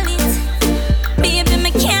can't hold it, baby,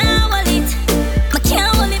 me can't hold it. Me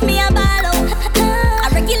can't hold it, me a ball out. I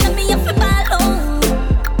regular me up a ball out.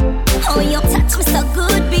 Oh you touch me so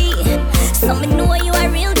good, B. So me know you a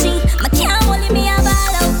real G. Me can't hold it, me a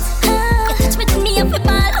ball out. You touch me to me up a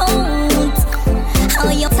ball out. Oh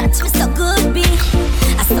you touch me so good, B.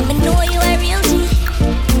 I saw me know you a real G.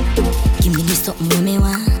 Give me this something you me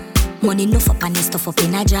want. Money enough up and this stuff up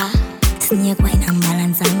in a jar. Snake wine and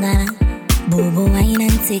balance and gala. Bobo wine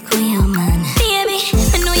and take away your man. Baby,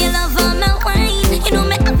 I know you love all my wine. You know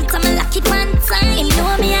me have it and me lock it one time. You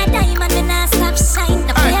know me a diamond and I stop shine.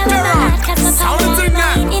 The play with my heart cause my power on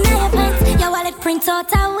mine. In your pants, your wallet print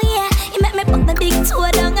out a way. You make me put my big toe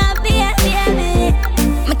down a beer, baby.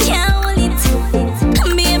 Me can't hold it,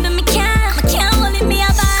 baby, me can't hold it, me a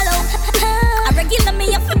ball out. I regular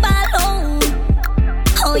me up a ball out.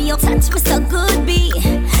 Oh, you touch me so good, B.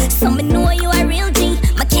 So me know you a real G.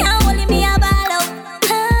 Me can't hold it, me a ball out.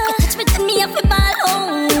 You touch me, turn me up a ball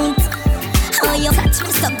out. Oh, you touch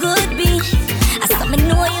me so good, B. So me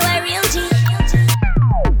know you a real G.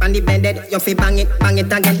 On the bed, you fi bang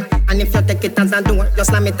it again. And if you take it as a door, you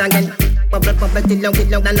slam it again. Bubble till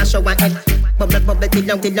long, then I show a head. Bubble till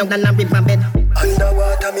long, then I rip a bed.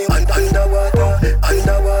 underwater me, underwater,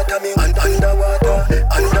 underwater me, underwater,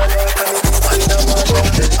 underwater me,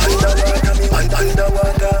 underwater me,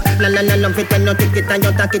 underwater. La love it when you take it and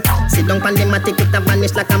you take it. Sit down pan the matic, it a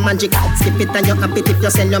vanish like a magic. Skip it and you happy if you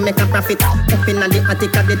sell, you make a profit. Up in the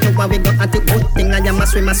attic, at the tower we go at it. Good thing I am a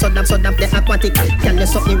swimmer, so that the aquatic. Can you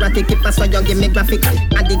so erratic, keep us so you give me graphic.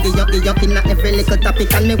 I dig you in every little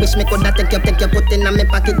topic. And me wish me coulda take you put in a me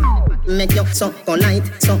pocket. Make you so polite.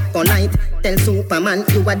 Tell Superman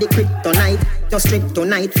you are the kryptonite. You're strict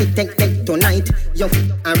tonight, fit take tonight. You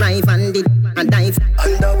arrive and did and dive.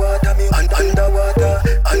 Underwater me, underwater,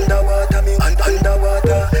 underwater me,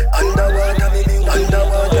 underwater, underwater me,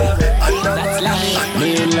 underwater, underwater.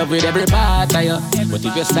 Me in love with every part of you, but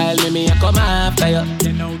if you style me I come after you.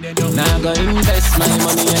 Now go invest my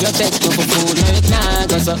money and you take me for food, no it nah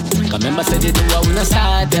go so. Cause remember said you do I wanna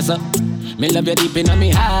start, yes sir. Me love you deep in my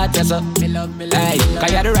heart, yes sir. Hey,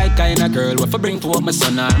 cause you're the right kind of girl. What for bring to up my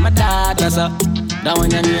son or my daughter, sir. That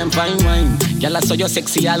one your name fine wine. Girl, I saw you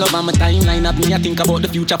sexy all over my timeline. At me I think about the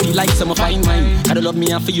future, feel like some fine wine. I don't love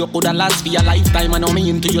me and for you coulda last for your lifetime. I know me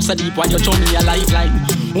into you so deep while you show me a lifeline.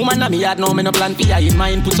 Woman, me had no me no plan for you in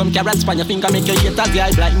mind. Put some carrots on your finger, make you hate as the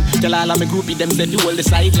eye blind. Tell all of my groupie them say you hold the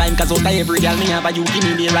sideline. Cause out of every girl me have a you give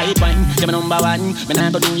me the right wine. You're my number one, me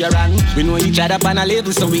nah go do you wrong. We know each other on a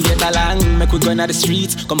level so we get along. Make we go into the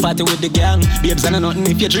streets, come party with the gang. Babes and nothing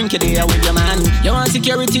if you drink it there with your man. You want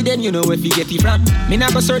security then you know where you get it from. Me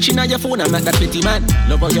nah go searching on your phone, I'm not that pretty man.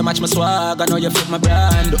 Love how you match my swag, I know you fit my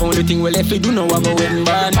brand. The only thing we left we do know I go in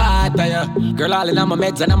band. Part of you, girl all in on my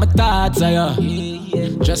meds and I'm a thoughts of you.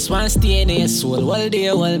 Just want to stay in your soul all day,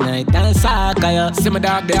 all night and suck of you. See my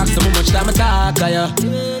dog, they ask so much time I talk of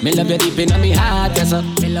you. Me love you deep in my heart, yes sir.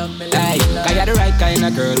 Hey, cause you're the right kind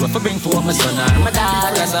of girl. What for bring for my son or my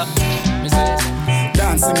daughter, yes sir.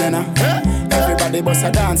 Dancing me now, everybody bust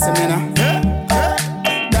a dancing me now.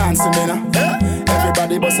 Dancing me now,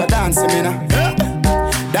 everybody bust a dancing me now.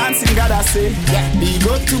 Dancing God I say, be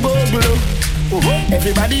good to Bogolo.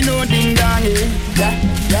 Everybody know ding dong, yeah.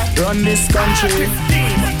 Run this country.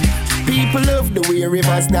 People love the way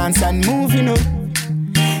rivers dance and move, you know.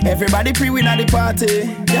 Everybody pre-win at the party,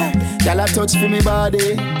 yeah. Y'all a touch for me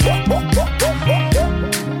body.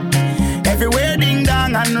 Everywhere ding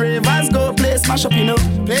dong and rivers go, play smash up, you know.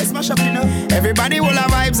 Play smash up, you know. Everybody will have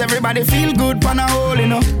vibes, everybody feel good, pan a hole, you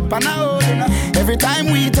know. Pan a hole, you know. Every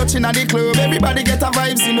time we touching at the club, everybody get a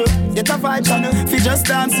vibes, you know. Get a vibes, you know. Fi just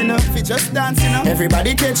dance, you know. Fi just dance, you know.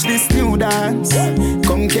 Everybody catch this new dance.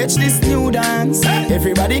 Come catch this new dance.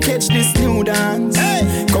 Everybody catch this new dance.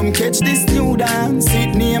 Come catch this new dance.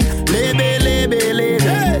 It name Lebe, Lebe,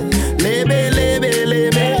 Lebe. Lebe, Lebe,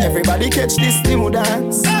 Lebe. Everybody catch this new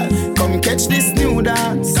dance. Come catch this new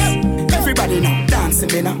dance. Everybody now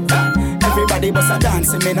dancing me now. Everybody bust a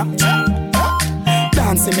dancing me now.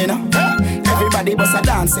 Dancing me now. Everybody bust a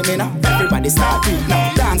dancing me now. Everybody start it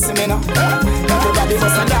now. Dancing me now. Everybody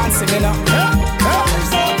bust a dancing me now.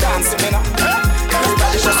 Dancing me now.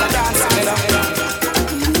 Everybody bust a dancing me now.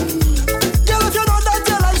 Girl, if you know that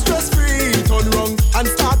your life stress free, turn wrong and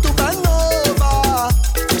start to bend over.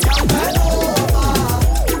 Bend over.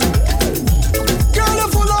 Girl,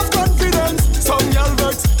 you're full of confidence. Some girl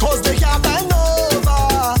works 'cause they can't bend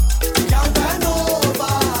over. Can't bend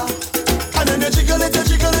over. And then you jiggle it, you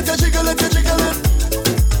jiggle it, you jiggle it, you jiggle it.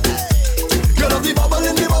 You love the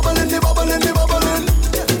bubbling, the bubbling, the bubbling, the bubbling.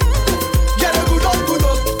 Get a good up, good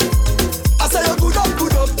up. I say a good up,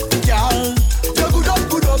 girl.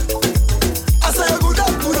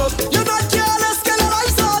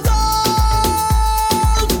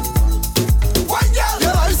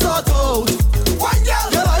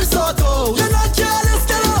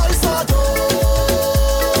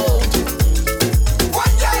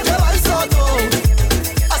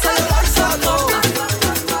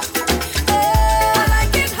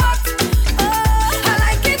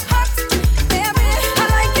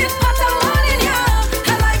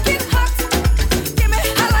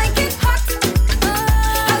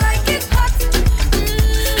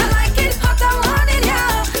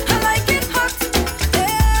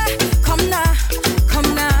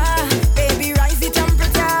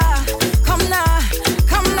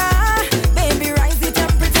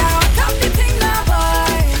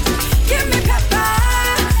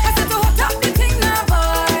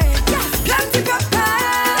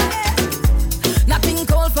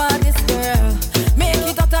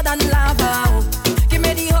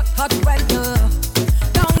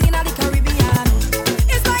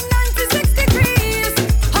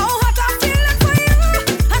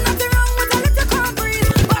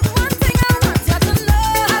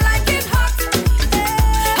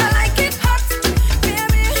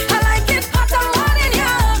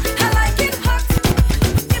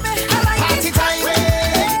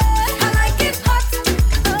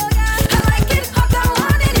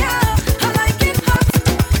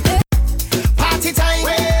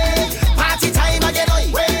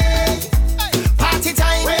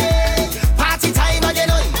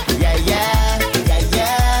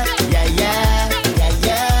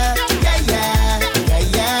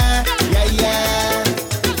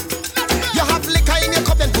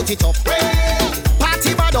 it up.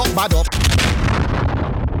 Party bad up, bad up.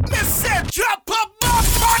 Me say drop up more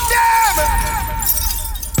for them.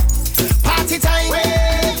 Party time,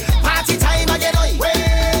 party time again, oi.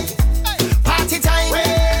 Party time,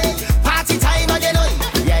 party time again, oi.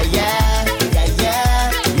 Yeah, yeah, yeah, yeah,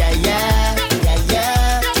 yeah, yeah, yeah, yeah, yeah,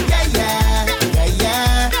 yeah,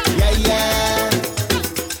 yeah, yeah, yeah.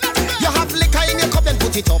 You have liquor in your cup and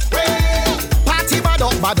put it up. Party bad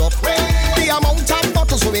up, bad up. The amount of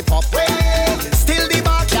bottles we pop. Still the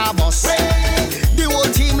bar can't bust. The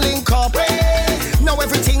whole team link up. Now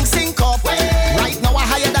everything sync up. Right now we're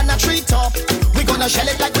higher than a tree top. We gonna shell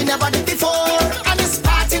it like we never did before. And it's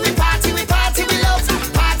party, we party, we party, we love.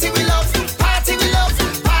 Party, we love. Party, we love.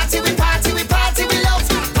 Party, we party, we party, we love.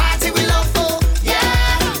 Party, we love. Oh,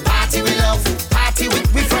 yeah. Party, we love. Party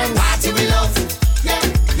with we friends. Party, we love. Yeah,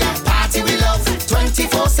 yeah. Party, we love.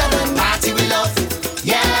 24/7. Party, we love.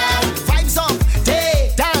 Yeah. Vibes up.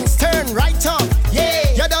 Day, dance, turn right up.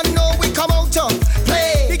 Yeah. You don't know we come out up.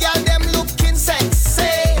 Play. The girl them looking sexy.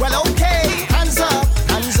 Well, okay. Hands up.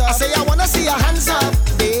 Hands up. I say I wanna see your hands up.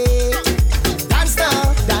 Yeah. Dance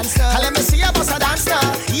now. Dance now. Let me see your boss a dance now.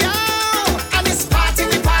 Yeah. And it's party,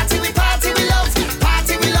 we party, we party, we love.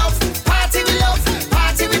 Party, we love. Party, we love.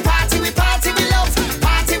 Party, we party, we party, we love.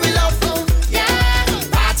 Party, we love. Oh, yeah.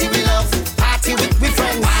 Party, we love. Party with we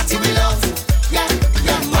friends. Party, we love. Yeah,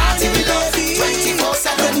 yeah. Party, we love.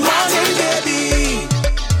 24/7. Party, baby.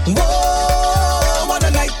 Whoa, what a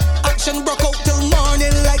night. Action broke out till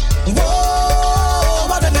morning light. Whoa,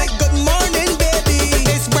 what a night. Good morning, baby.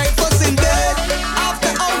 It's breakfast in bed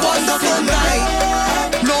after a wonderful night.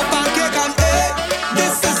 No pancake and egg.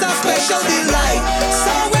 This is a special delight.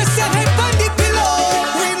 So rest your head on the pillow.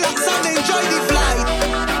 Relax and enjoy the flight.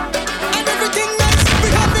 And everything nice. We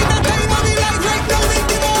having a time of the life right now in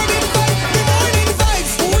the morning vibe. The morning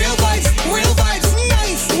vibes. Real vibes. Real vibes.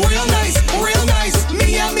 Nice. Real nice. Real nice.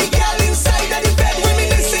 Me and me girl inside of the bed.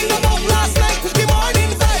 Reminiscing about last night. The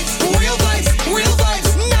morning vibes. Real vibes. Real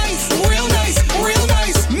vibes. Nice. Real nice. Real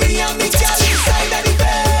nice. Me and me girl inside of the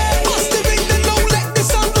bed. Bust the ring, then don't let the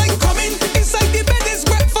sunlight come in. Inside the bed is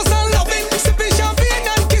breakfast and loving. Sipping champagne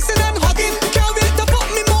and kissing and hugging. Can't wait to put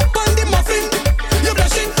me mouth on the muffin. You're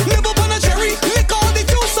blushing, nibble on a cherry. Lick all the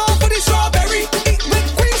juice off for the strawberry. Eat with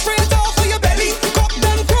cream straight off for your belly. Cup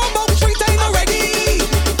done crumb out 3 times already.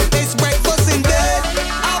 It's breakfast in bed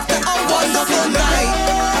after a wonderful night.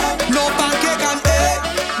 No pancake and egg.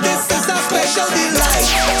 This is a special delight.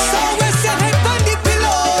 So rest your head on the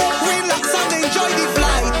pillow. Relax and enjoy the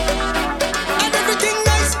flight. And everything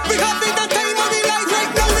nice. We having a time of the life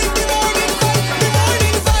right now in the morning vibe. The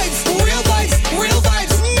morning vibes. Real vibes. Real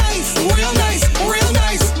vibes. Nice. Real nice. Real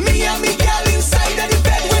nice. Me and me girl inside of the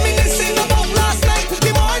bed. Reminiscing about last night.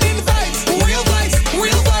 The morning vibes. Real vibes.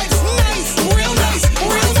 Real vibes. Nice. Real nice.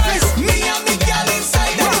 Real nice. Me and me girl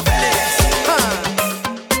inside of the bed.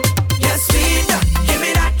 Yes, speed up. Give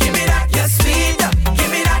me that, give me that. Yes, speed up. Give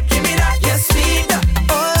me that, give me that. Yes, speed up.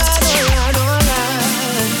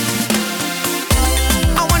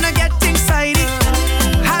 I wanna get excited.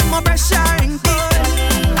 Have more pressure in deep.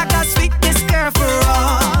 I got sweet this girl for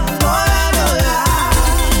all.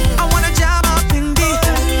 I wanna jam up in deep.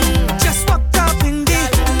 Just walked up in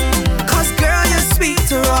deep. 'Cause girl, you're sweet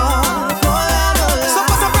to all. So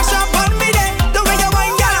put some pressure on me there. The way you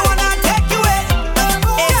wine, girl, I wanna take you away.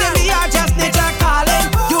 ATV are just nature calling.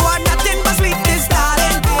 You are nothing but sweetness,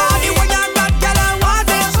 darling. All the way you got, girl, I want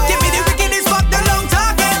it. Give me the wickedest, fuck the long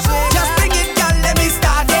talking. Just bring it, girl, let me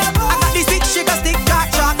start it. I got the sweet sugar stick, dark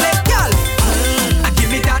chocolate, girl. Give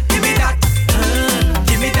me that, give me that.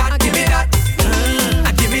 Give me that, give me that.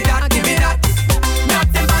 Give me that, give me that.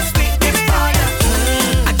 Nothing but sweetness for ya.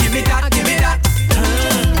 Give me that, give me that.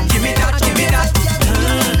 Give me that, give me that.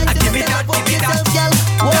 Give me that, give me that.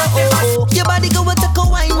 Whoa, your body go with take a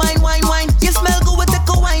wine, wine, wine, wine. You smell good with take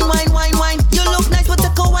a wine, wine, wine, wine. You look nice with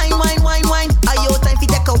take a wine, wine, wine, wine. Are you time for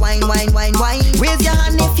take a wine, wine, wine, wine? Raise your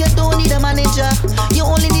hand if you don't need a manager. You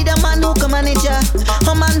only need a man who can manage ya.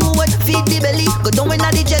 A man who would feed the belly, go down in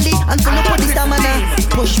the jelly, and fill up with the stamina.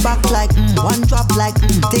 Push back like one drop like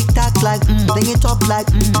tick tack like bring it up like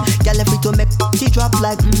Girl, if it to make she drop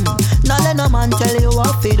like Now let no man tell you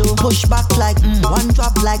what to do. Push back like one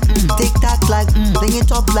drop like tick tack like bring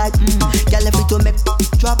it up like Girl, if it to make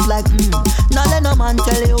drop like Now let no man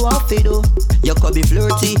tell you what to do. You could be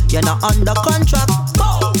flirty, you're not under contract.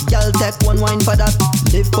 Girl, take one wine for that.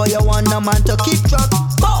 Live for your one, a man to keep track.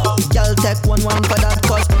 Girl, take one wine for that.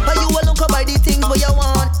 Cause for you alone can buy the things what you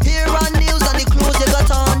want. Here on news and the clothes you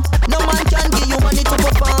got on. No man can give you money to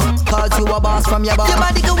perform. Cause you a boss from your bar. Your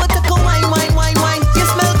body go with take a wine, wine, wine, wine. You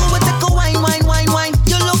smell good with take a wine, wine, wine, wine.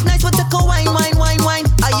 You look nice with take a wine, wine, wine, wine.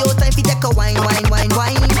 Are you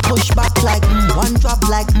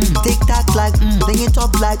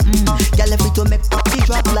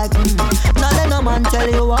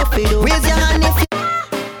fi do. Raise your hand if you.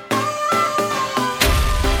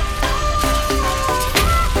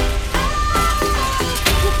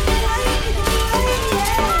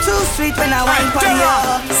 Too sweet when I wine pon you.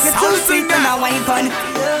 You're too sweet when I wine pon you.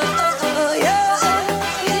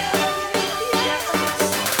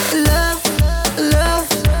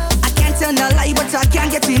 No lie, but I can't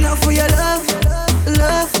get enough for your love,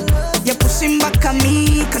 love. You're pushing back on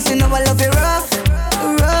me, cause you know I love you rough,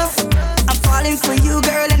 rough. I'm falling for you,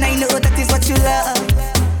 girl, and I know that is what you love.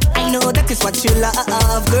 I know that is what you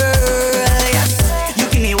love, girl, yes. You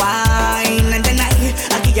give me wine, and then I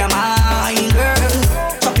give you mine, girl.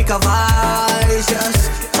 Topic of eyes, yes.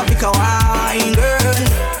 Topic of wine, girl.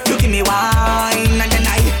 You give me wine, and then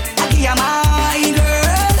I give you mine,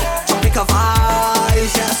 girl. Topic of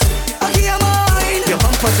eyes, yes.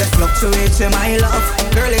 Just fluctuate to my love,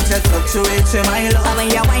 girl. It just fluctuate to my love. How when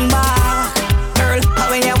you wine back, girl. How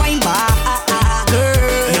when you wine back,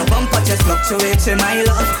 girl. Your bumper just fluctuate to my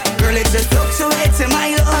love, girl. It just fluctuate to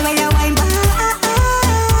my love. How when you wine back,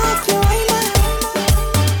 you wine back.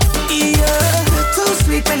 Yeah, too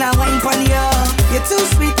sweet when I wine pon you. You're too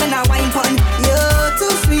sweet when I wine pon you.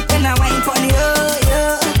 Too sweet when I wine pon you.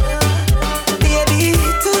 Yeah, baby,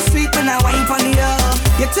 too sweet when I wine pon you.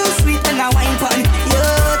 You're too sweet when I wine pon you.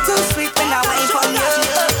 Too sweet when I wine for you.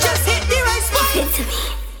 Just hit the right spot.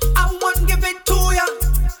 I want give it to ya.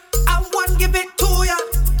 I want give it to ya.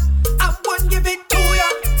 I want give it to ya.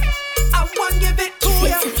 I want give it to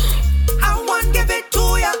ya. I want give it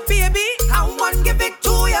to ya, baby. I want give it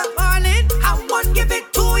to ya, darling. I want give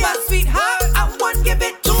it to ya, sweetheart. I want give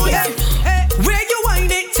it to ya. Hey, where you whine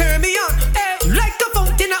it, turn me on. Hey, like a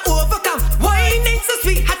fountain, I overcome. Whining so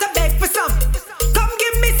sweet, had to beg for some. Come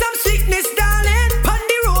give me some sweetness, darling.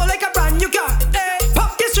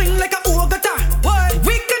 Like a old guitar. What?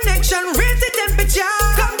 Weak connection, raise the temperature.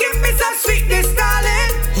 Come give me some sweetness,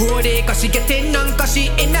 darling. Hold it, cause she getting on, cause she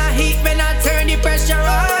in a heat when I turn the pressure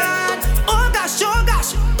on. Oh gosh,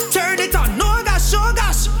 turn it on, oh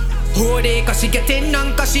gosh. Hold it, cause she getting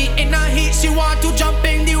on, cause she in a heat. She want to jump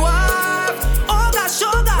in the wave. Oh gosh,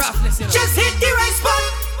 just hit the right spot.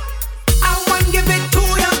 I want give it to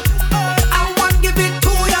ya. I want give it to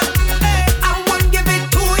ya. I want give it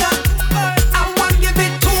to ya. I want give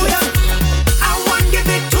it to ya. I want give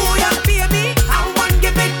it to ya, baby. I want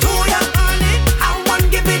give it to ya, honey. I want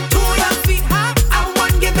give it to ya, sweetheart. I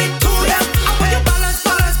want give it to ya. I want you balance,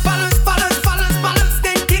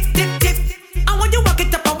 then tip. I want you walk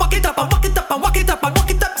it up, walk it up, walk it up, walk it up, walk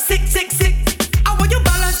it up, sick. I want you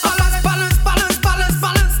balance,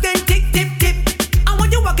 then tip. I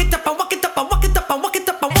want you walk it up, walk it up, walk it up, walk it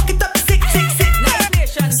up, walk it up, sick.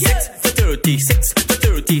 6 to 30, 6 to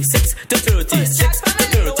 30, 6 to 30, 6 to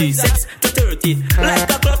 30, 6 to 30. Like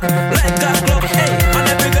a clock, hey. And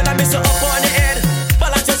every girl I miss you up on the head.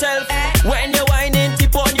 Balance yourself when you're whining,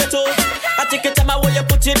 tip on your toe. I take it time, I want you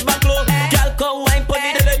put it back low. Girl, come wine, put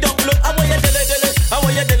it down low. I want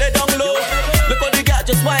you dele down low. Look how the girl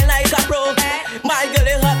just whine like a pro. My girl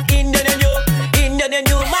is hot, Indian and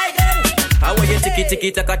you, my girl. I want you tiki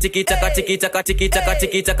taka. I want you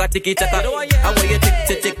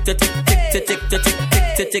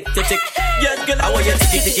tick. Yes, girl, I want you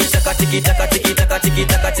tiki taka.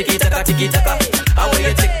 I want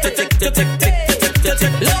you tick.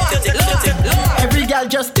 Every girl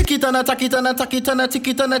just tick it and attack it and attack it and tick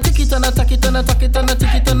it and tick it and attack it and attack it and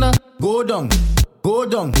tick it and go down.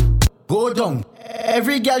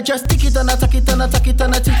 Every girl just tick it and attack it and attack it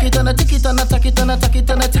and tick it and tick it and attack it and attack it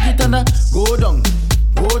and tick it and go down.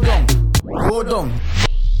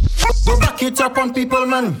 Go back it up on people,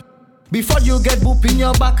 man. Before you get boop in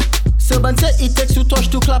your back. Seven say it takes two touch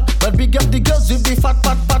to clap, but big up the girls with the fat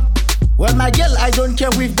pat. Well, my girl, I don't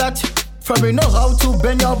care with that. From you know how to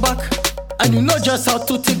bend your back, and you know just how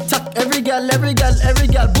to tick tock. Every girl,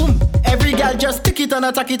 boom. Every girl just tick it and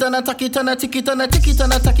attack it and attack it and tick it and tick it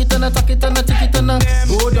and attack it and attack it and tick it and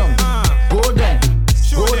go down.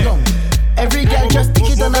 Every girl just tick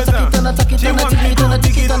it and attack it and attack it and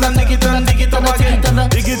tick it and tick it and tick it and tick it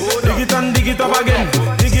and tick it and dig it up again.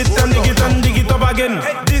 Dig it up again.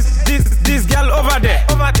 This girl over there,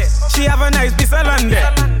 she have a nice piece of land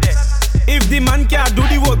there. If the man can't do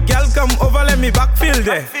the work, girl come over, let me backfill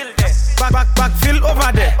there. Backfill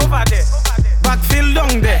over there. Backfill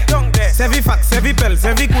down there. Sevi fax, sevi pel,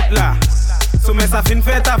 sevi kutla. So me sa fin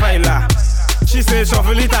fait vaila. She say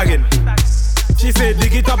shuffle it again. She say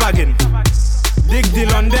dig it up again. Dig the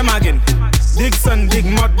land them again. Dig sun, dig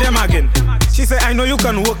mud them again. She say I know you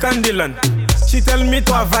can work on the land. She tell me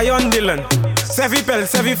to have on the land. Sevi pel,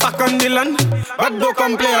 sevi fax on the land. But don't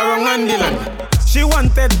come play around on the land. She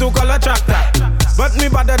wanted to call a tractor, but me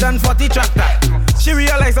better than 40 tractor. She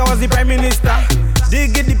realized I was the prime minister.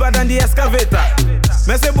 Dig it deeper than the excavator.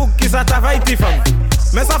 Me se book is a tavaiti fam.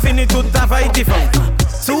 Me sa fini tout tavaiti fam.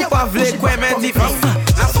 Super vle kwe me di fam.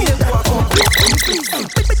 Na feel to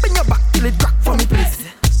Bring your back till it crack for me, please.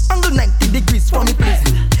 Angle 90 degrees for me, please.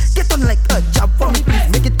 Get on like a job for me, please.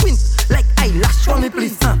 Make it twin like eyelash for me,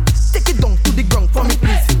 please. Take it down to the ground for me,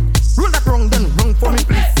 please. Roll that wrong, then wrong for me,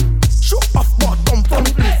 please. Show off bottom for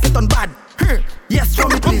me, please. Get on bad, yes for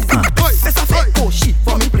me, please. Let's have a go shit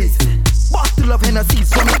for me, please. Bottle of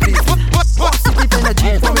Hennessy's for me, please. Positive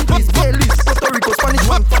energy for me, please. Baileys, Puerto Rico, Spanish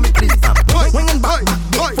one for me, please. Wing and back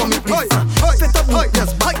for me, please. Set up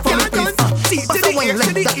yes, back for me, please. See to the wing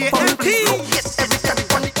like that for me, please. Get every cat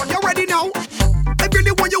on it. You ready now? I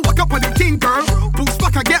really want you walk up on the thing, girl. Boost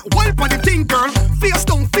back and get wild on the thing, girl. Face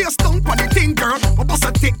down on the thing, girl. I bust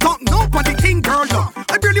a TikTok, no on the thing, girl.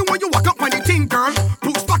 I really want you walk up on the thing, girl.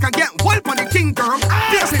 Boost back and get wild on the thing, girl.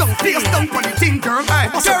 Face down on the thing, girl. I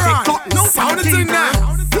bust a TikTok, no on the thing, girl.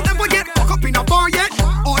 You ever get walk up in a bar yet?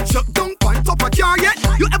 Or chuck down on top of a car yet?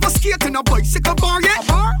 You ever skate in a bicycle bar yet?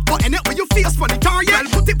 But in it when you face for the car yet?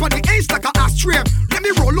 Well, put it on the edge like a ashtray. Let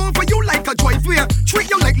me roll over you like a driveway. Treat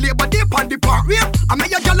you like Labor Day on the parkway. I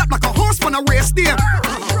make you gallop like a horse on a race day.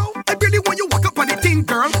 I really want you walk up on the thing,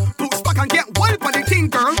 girl. Boost back and get wild on the thing,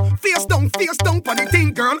 girl. Face down on the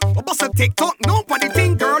thing, girl. I bust a TikTok, no on the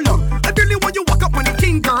thing, girl. I really want you walk up on the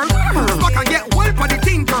thing, girl. Boost back and get wild on the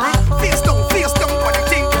thing, girl. Face down on the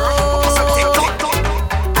thing, girl. I bust a TikTok.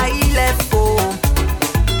 I left home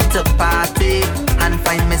to party and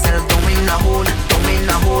find myself doing a hole.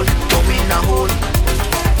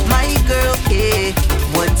 My girl A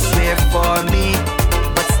would swear for me,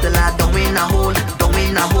 but still I doing a hole.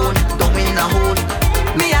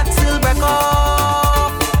 Me axle break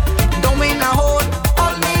off, doing a hole.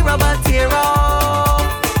 All me rubber tear off,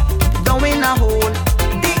 doing a hole.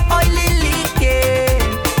 The oil leaking,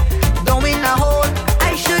 doing a hole.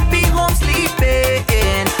 I should be home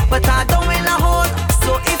sleeping, but I doing a hole.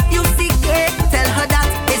 So if you see it, tell her that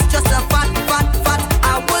it's just a fat.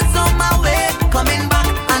 I was on my way, coming back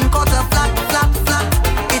and caught a flat.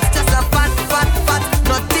 It's just a fat.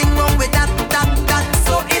 Nothing wrong with that.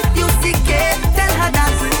 So if you see it, tell her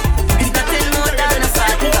that it's nothing more than a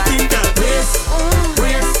fat.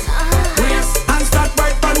 Brace, and start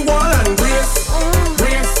right on the wall and brace.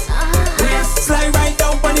 Slide right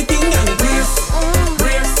down on the thing and brace.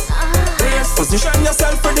 Position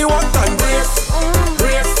yourself for the walk and brace.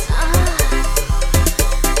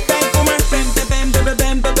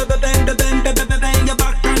 Bend your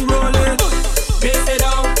back and roll it. Base it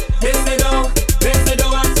out, and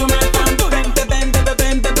to my thumb. Bend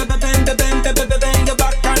your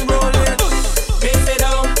back and roll it. Base it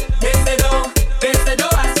out,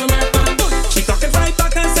 and to my thumb. She cocked right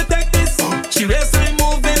back and said take this. She raised and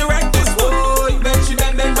moving reckless. Whoa, then she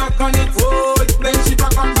bend back on it. Whoa, then she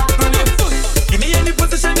back on it. Give me any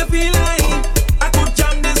position you feel like.